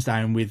his sons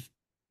down with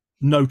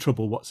no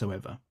trouble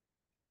whatsoever.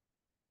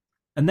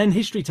 And then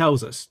history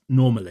tells us,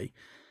 normally,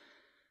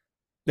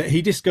 that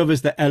he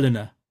discovers that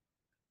Eleanor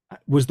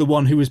was the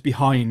one who was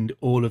behind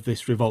all of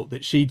this revolt,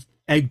 that she'd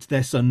egged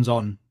their sons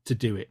on to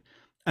do it.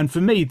 And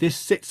for me, this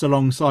sits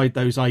alongside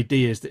those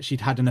ideas that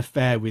she'd had an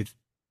affair with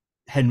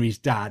Henry's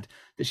dad,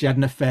 that she had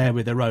an affair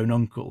with her own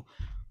uncle.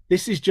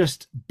 This is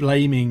just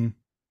blaming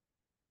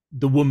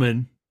the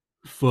woman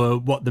for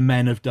what the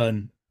men have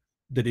done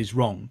that is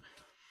wrong.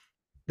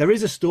 There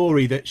is a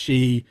story that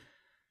she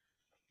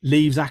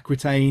leaves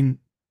Aquitaine,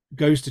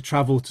 goes to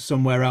travel to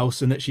somewhere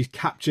else, and that she's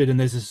captured, and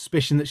there's a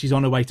suspicion that she's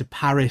on her way to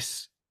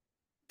Paris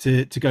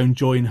to go and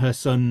join her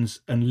sons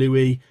and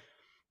Louis.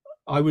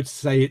 I would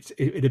say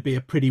it'd be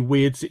a pretty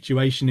weird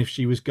situation if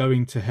she was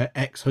going to her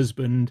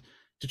ex-husband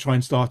to try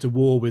and start a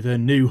war with her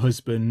new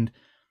husband,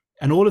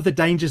 and all of the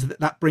dangers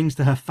that brings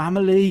to her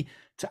family,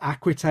 to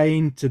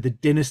Aquitaine, to the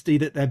dynasty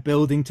that they're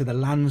building, to the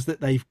lands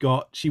that they've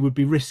got. She would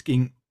be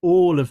risking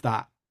all of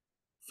that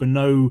for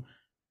no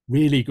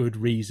really good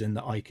reason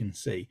that I can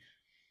see.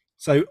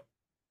 So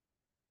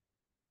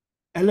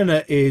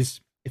Eleanor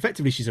is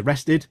effectively, she's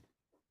arrested,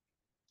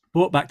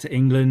 brought back to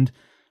England.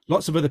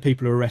 Lots of other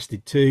people are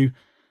arrested too.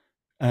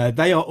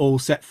 They are all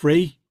set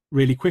free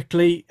really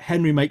quickly.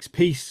 Henry makes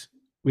peace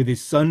with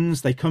his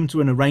sons. They come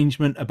to an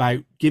arrangement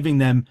about giving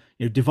them,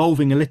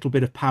 devolving a little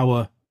bit of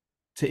power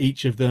to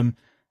each of them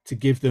to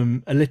give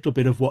them a little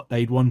bit of what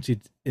they'd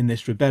wanted in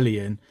this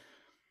rebellion.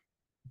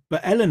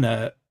 But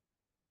Eleanor,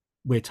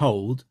 we're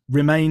told,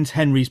 remains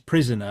Henry's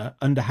prisoner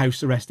under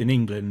house arrest in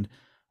England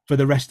for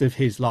the rest of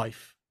his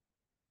life.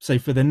 So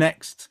for the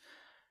next,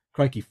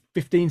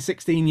 15,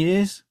 16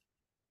 years,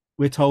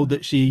 we're told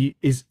that she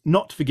is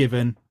not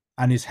forgiven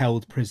and is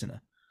held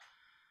prisoner.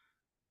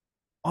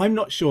 I'm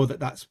not sure that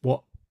that's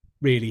what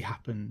really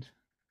happened,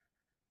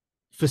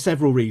 for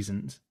several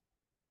reasons.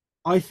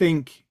 I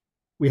think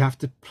we have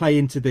to play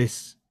into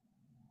this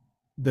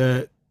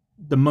the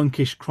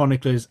monkish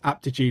chronicler's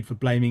aptitude for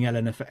blaming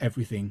Eleanor for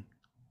everything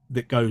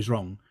that goes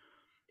wrong.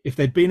 If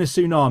there'd been a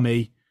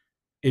tsunami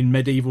in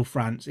medieval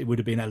France, it would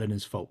have been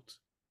Eleanor's fault.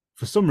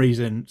 For some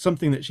reason,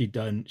 something that she'd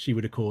done, she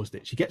would have caused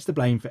it. She gets the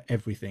blame for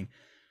everything.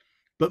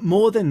 But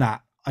more than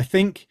that, I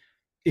think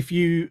if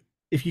you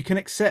can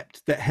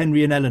accept that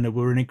Henry and Eleanor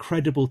were an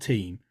incredible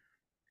team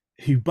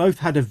who both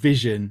had a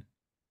vision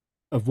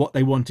of what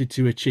they wanted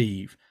to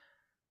achieve,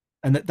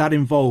 and that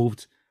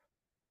involved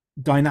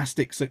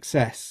dynastic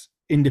success,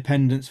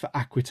 independence for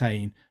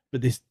Aquitaine,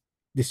 but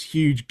this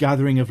huge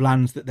gathering of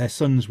lands that their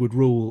sons would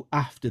rule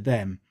after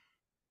them,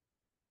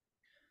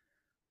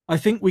 I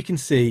think we can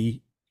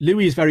see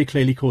Louis is very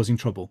clearly causing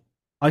trouble.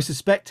 I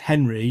suspect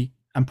Henry,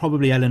 and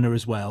probably Eleanor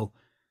as well,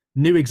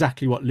 knew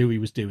exactly what Louis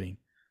was doing.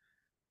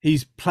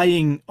 He's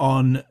playing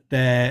on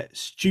their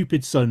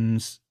stupid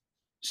sons'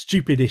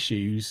 stupid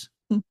issues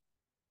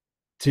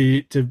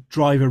to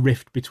drive a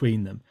rift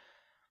between them.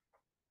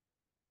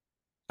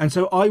 And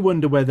so I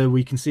wonder whether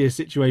we can see a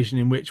situation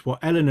in which what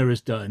Eleanor has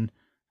done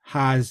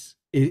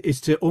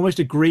is to almost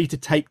agree to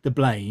take the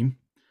blame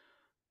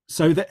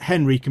so that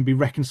Henry can be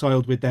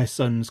reconciled with their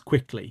sons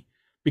quickly.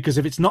 Because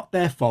if it's not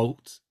their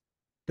fault,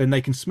 then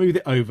they can smooth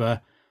it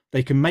over.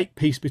 They can make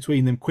peace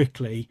between them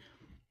quickly.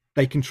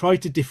 They can try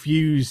to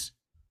diffuse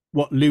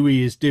what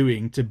Louis is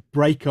doing to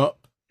break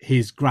up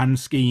his grand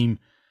scheme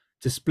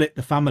to split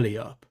the family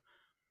up.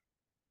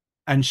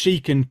 And she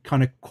can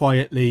kind of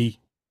quietly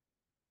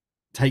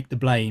take the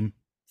blame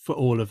for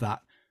all of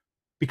that.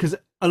 Because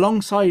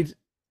alongside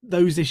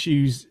those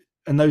issues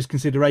and those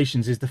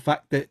considerations is the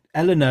fact that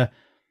Eleanor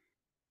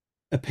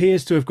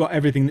appears to have got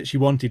everything that she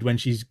wanted when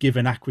she's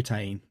given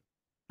Aquitaine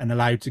and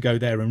allowed to go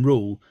there and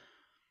rule.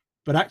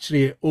 But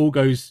actually, it all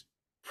goes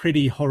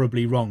pretty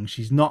horribly wrong.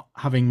 She's not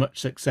having much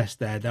success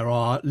there. There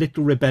are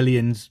little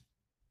rebellions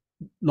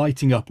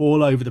lighting up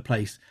all over the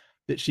place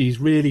that she's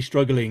really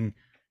struggling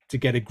to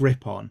get a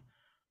grip on.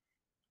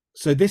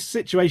 So this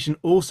situation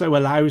also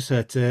allows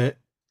her to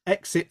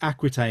exit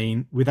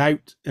Aquitaine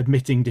without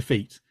admitting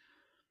defeat,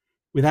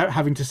 without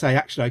having to say,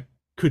 actually, I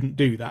couldn't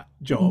do that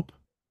job.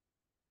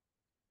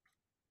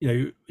 You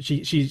know,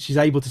 she's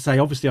able to say,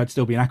 obviously, I'd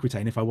still be in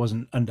Aquitaine if I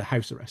wasn't under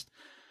house arrest.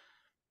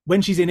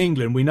 When she's in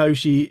England, we know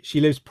she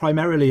lives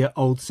primarily at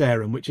Old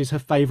Sarum, which is her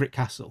favourite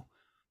castle.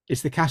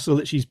 It's the castle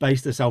that she's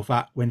based herself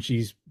at when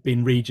she's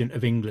been regent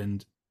of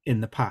England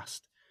in the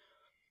past.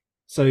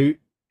 So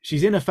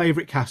she's in her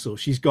favourite castle.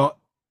 She's got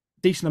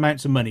decent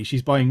amounts of money.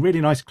 She's buying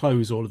really nice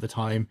clothes all of the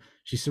time.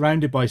 She's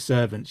surrounded by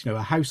servants. You know,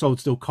 her household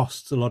still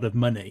costs a lot of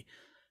money.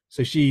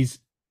 So she's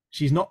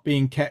not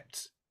being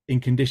kept in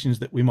conditions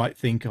that we might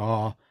think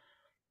are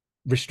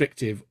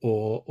restrictive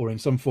or in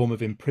some form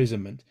of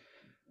imprisonment.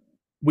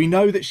 We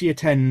know that she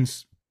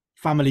attends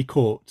family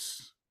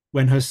courts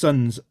when her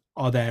sons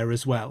are there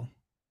as well,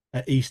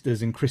 at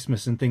Easters and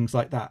Christmas and things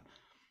like that.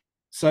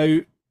 So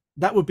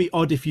that would be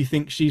odd if you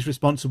think she's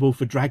responsible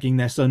for dragging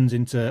their sons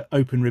into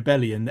open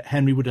rebellion, that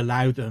Henry would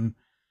allow them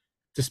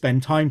to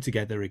spend time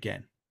together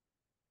again.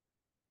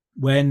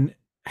 When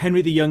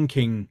Henry the Young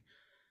King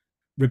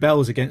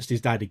rebels against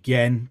his dad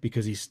again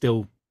because he's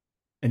still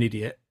an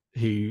idiot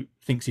who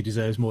thinks he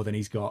deserves more than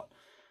he's got,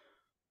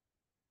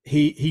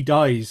 he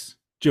dies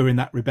during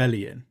that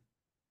rebellion,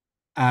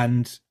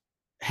 and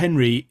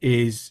Henry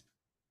is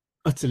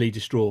utterly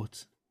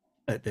distraught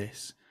at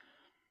this.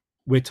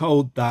 We're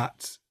told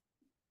that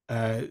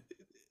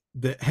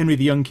that Henry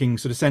the Young King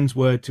sort of sends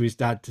word to his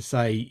dad to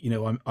say, you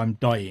know, I'm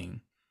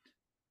dying.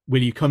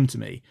 Will you come to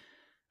me?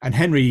 And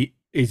Henry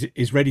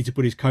is ready to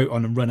put his coat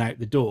on and run out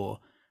the door,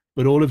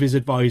 but all of his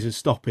advisors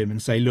stop him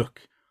and say,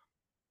 look,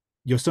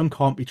 your son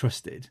can't be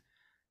trusted.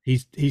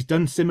 He's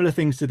done similar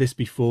things to this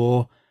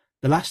before.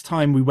 The last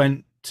time we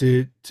went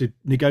to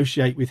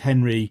negotiate with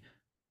Henry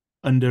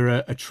under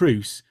a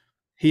truce,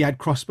 he had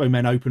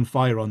crossbowmen open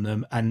fire on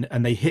them, and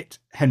they hit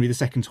Henry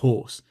II's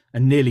horse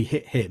and nearly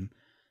hit him.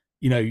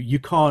 You know, you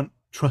can't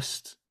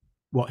trust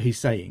what he's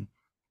saying.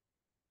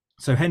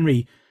 So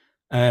Henry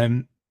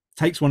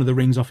takes one of the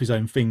rings off his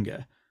own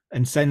finger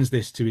and sends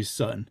this to his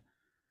son.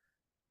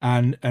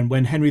 And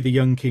when Henry the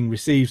Young King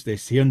receives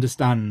this, he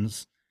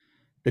understands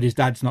that his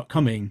dad's not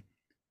coming,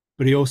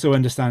 but he also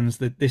understands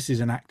that this is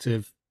an act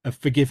of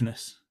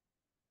forgiveness,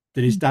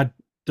 that his dad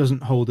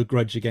doesn't hold a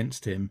grudge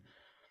against him.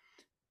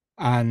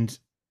 And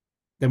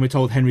then we're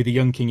told Henry the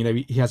Young King, you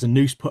know, he has a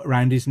noose put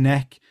around his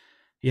neck.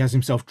 He has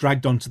himself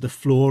dragged onto the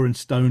floor and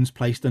stones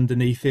placed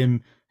underneath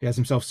him. He has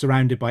himself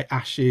surrounded by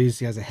ashes.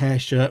 He has a hair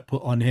shirt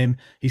put on him.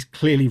 He's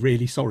clearly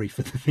really sorry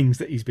for the things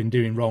that he's been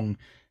doing wrong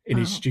in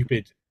his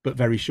stupid but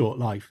very short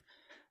life.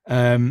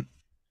 And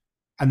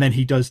then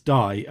he does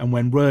die. And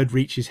when word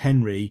reaches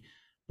Henry,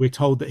 we're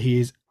told that he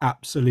is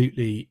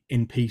absolutely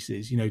in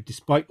pieces. You know,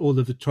 despite all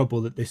of the trouble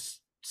that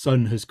this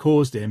son has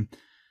caused him,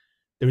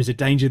 there is a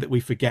danger that we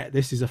forget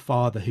this is a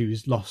father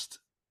who's lost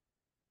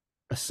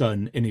a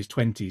son in his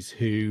 20s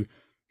who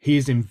he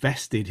has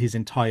invested his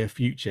entire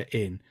future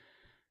in.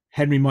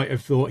 Henry might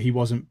have thought he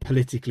wasn't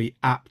politically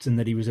apt and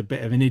that he was a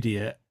bit of an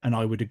idiot, and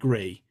I would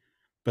agree.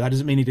 But that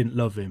doesn't mean he didn't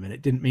love him, and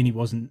it didn't mean he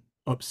wasn't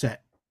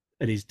upset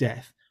at his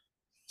death.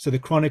 So the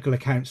Chronicle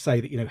accounts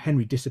say that, you know,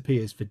 Henry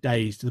disappears for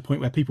days to the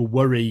point where people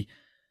worry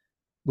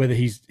whether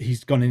he's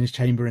gone in his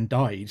chamber and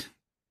died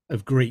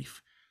of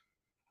grief.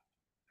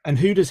 And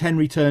who does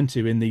Henry turn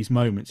to in these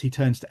moments? He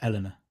turns to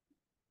Eleanor.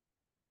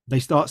 They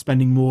start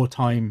spending more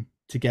time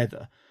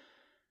together.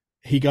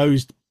 He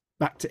goes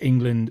back to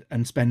England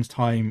and spends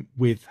time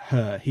with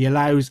her. He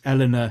allows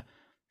Eleanor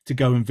to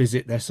go and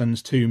visit their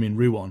son's tomb in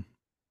Rouen.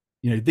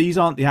 You know, these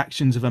aren't the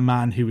actions of a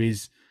man who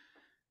is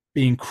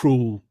being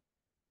cruel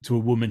to a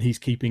woman he's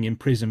keeping in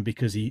prison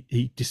because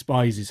he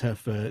despises her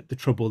for the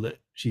trouble that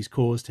she's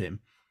caused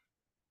him.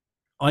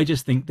 I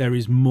just think there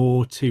is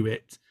more to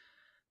it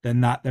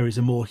than that. There is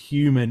a more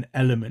human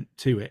element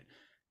to it,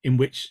 in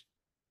which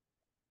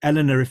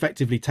Eleanor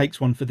effectively takes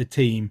one for the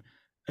team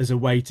as a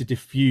way to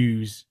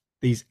diffuse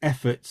these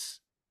efforts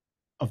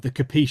of the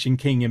Capetian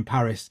king in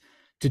Paris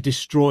to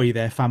destroy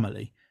their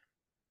family.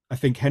 I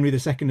think Henry II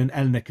and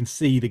Eleanor can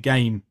see the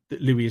game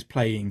that Louis is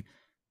playing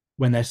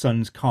when their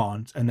sons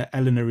can't, and that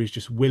Eleanor is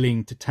just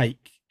willing to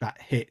take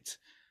that hit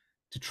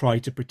to try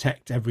to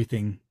protect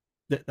everything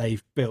that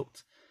they've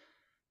built,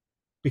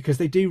 because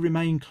they do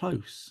remain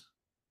close.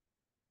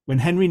 When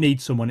Henry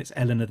needs someone, it's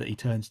Eleanor that he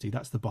turns to.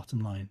 That's the bottom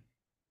line.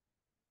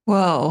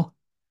 Whoa,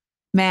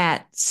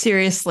 Matt,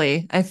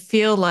 seriously, I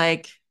feel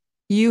like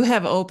you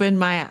have opened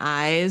my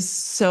eyes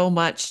so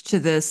much to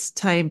this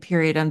time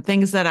period on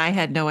things that I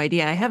had no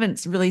idea. I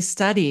haven't really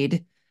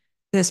studied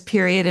this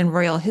period in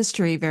royal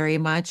history very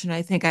much. And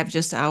I think I've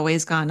just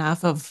always gone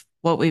off of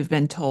what we've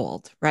been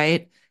told,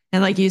 right?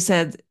 And like you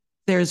said,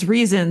 there's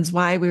reasons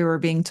why we were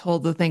being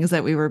told the things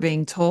that we were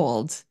being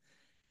told.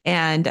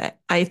 And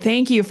I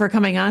thank you for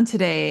coming on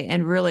today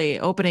and really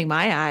opening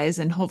my eyes,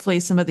 and hopefully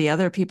some of the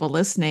other people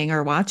listening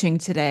or watching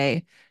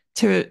today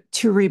to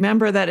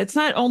remember that it's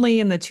not only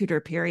in the Tudor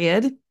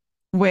period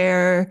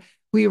where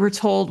we were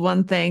told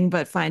one thing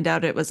but find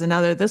out it was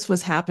another. This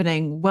was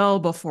happening well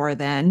before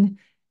then,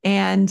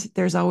 and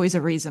there's always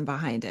a reason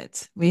behind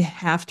it. We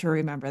have to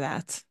remember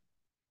that.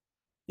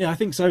 Yeah, I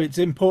think so. It's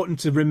important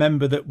to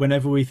remember that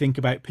whenever we think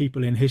about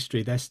people in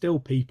history, they're still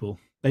people.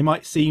 They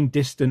might seem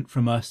distant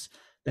from us,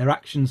 their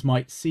actions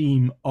might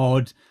seem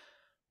odd,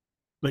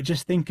 but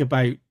just think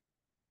about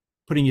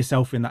putting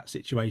yourself in that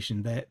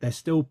situation. They're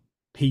still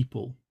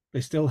people.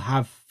 They still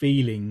have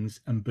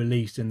feelings and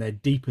beliefs, and they're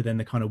deeper than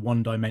the kind of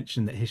one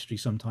dimension that history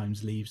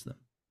sometimes leaves them.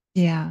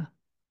 Yeah.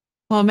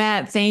 Well,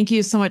 Matt, thank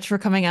you so much for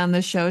coming on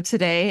the show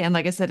today. And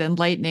like I said,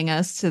 enlightening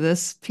us to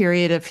this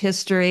period of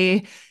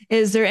history.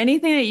 Is there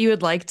anything that you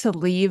would like to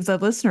leave the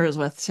listeners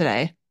with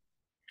today?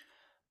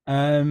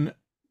 Um,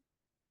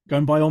 Go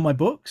and buy all my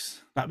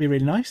books. That'd be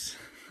really nice.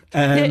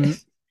 Yeah, Um,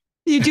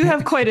 you do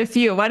have quite a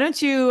few. Why don't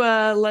you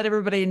let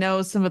everybody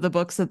know some of the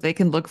books that they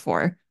can look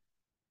for?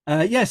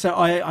 yeah, so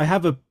I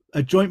have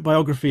a joint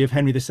biography of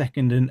Henry II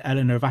and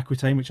Eleanor of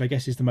Aquitaine, which I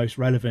guess is the most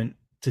relevant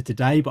to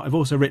today. But I've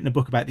also written a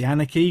book about the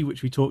anarchy,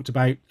 which we talked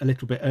about a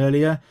little bit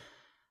earlier.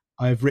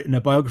 I've written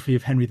a biography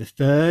of Henry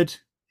III,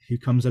 who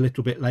comes a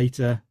little bit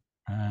later,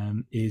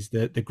 is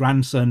the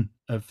grandson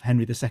of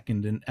Henry II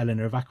and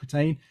Eleanor of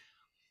Aquitaine.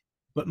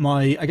 But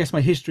I guess my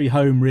history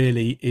home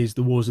really is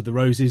the Wars of the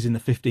Roses in the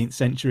 15th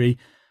century.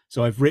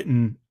 So I've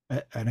written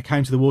an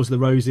account of the Wars of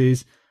the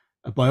Roses,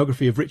 a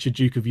biography of Richard,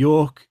 Duke of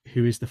York,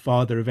 who is the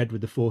father of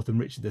Edward IV and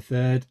Richard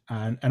III.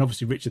 And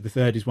obviously Richard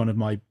III is one of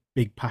my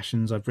big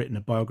passions. I've written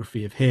a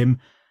biography of him,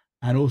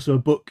 and also a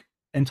book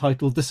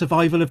entitled The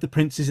Survival of the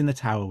Princes in the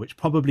Tower, which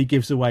probably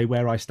gives away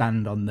where I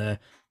stand on the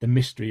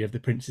mystery of the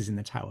princes in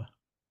the tower.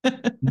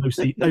 No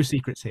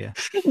secrets here.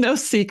 No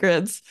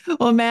secrets.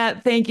 Well,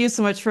 Matt, thank you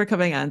so much for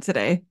coming on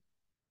today.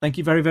 Thank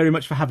you very, very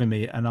much for having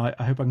me. And I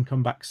hope I can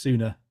come back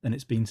sooner than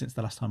it's been since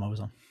the last time I was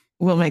on.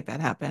 We'll make that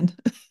happen.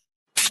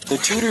 The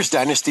Tudors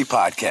Dynasty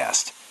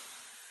Podcast.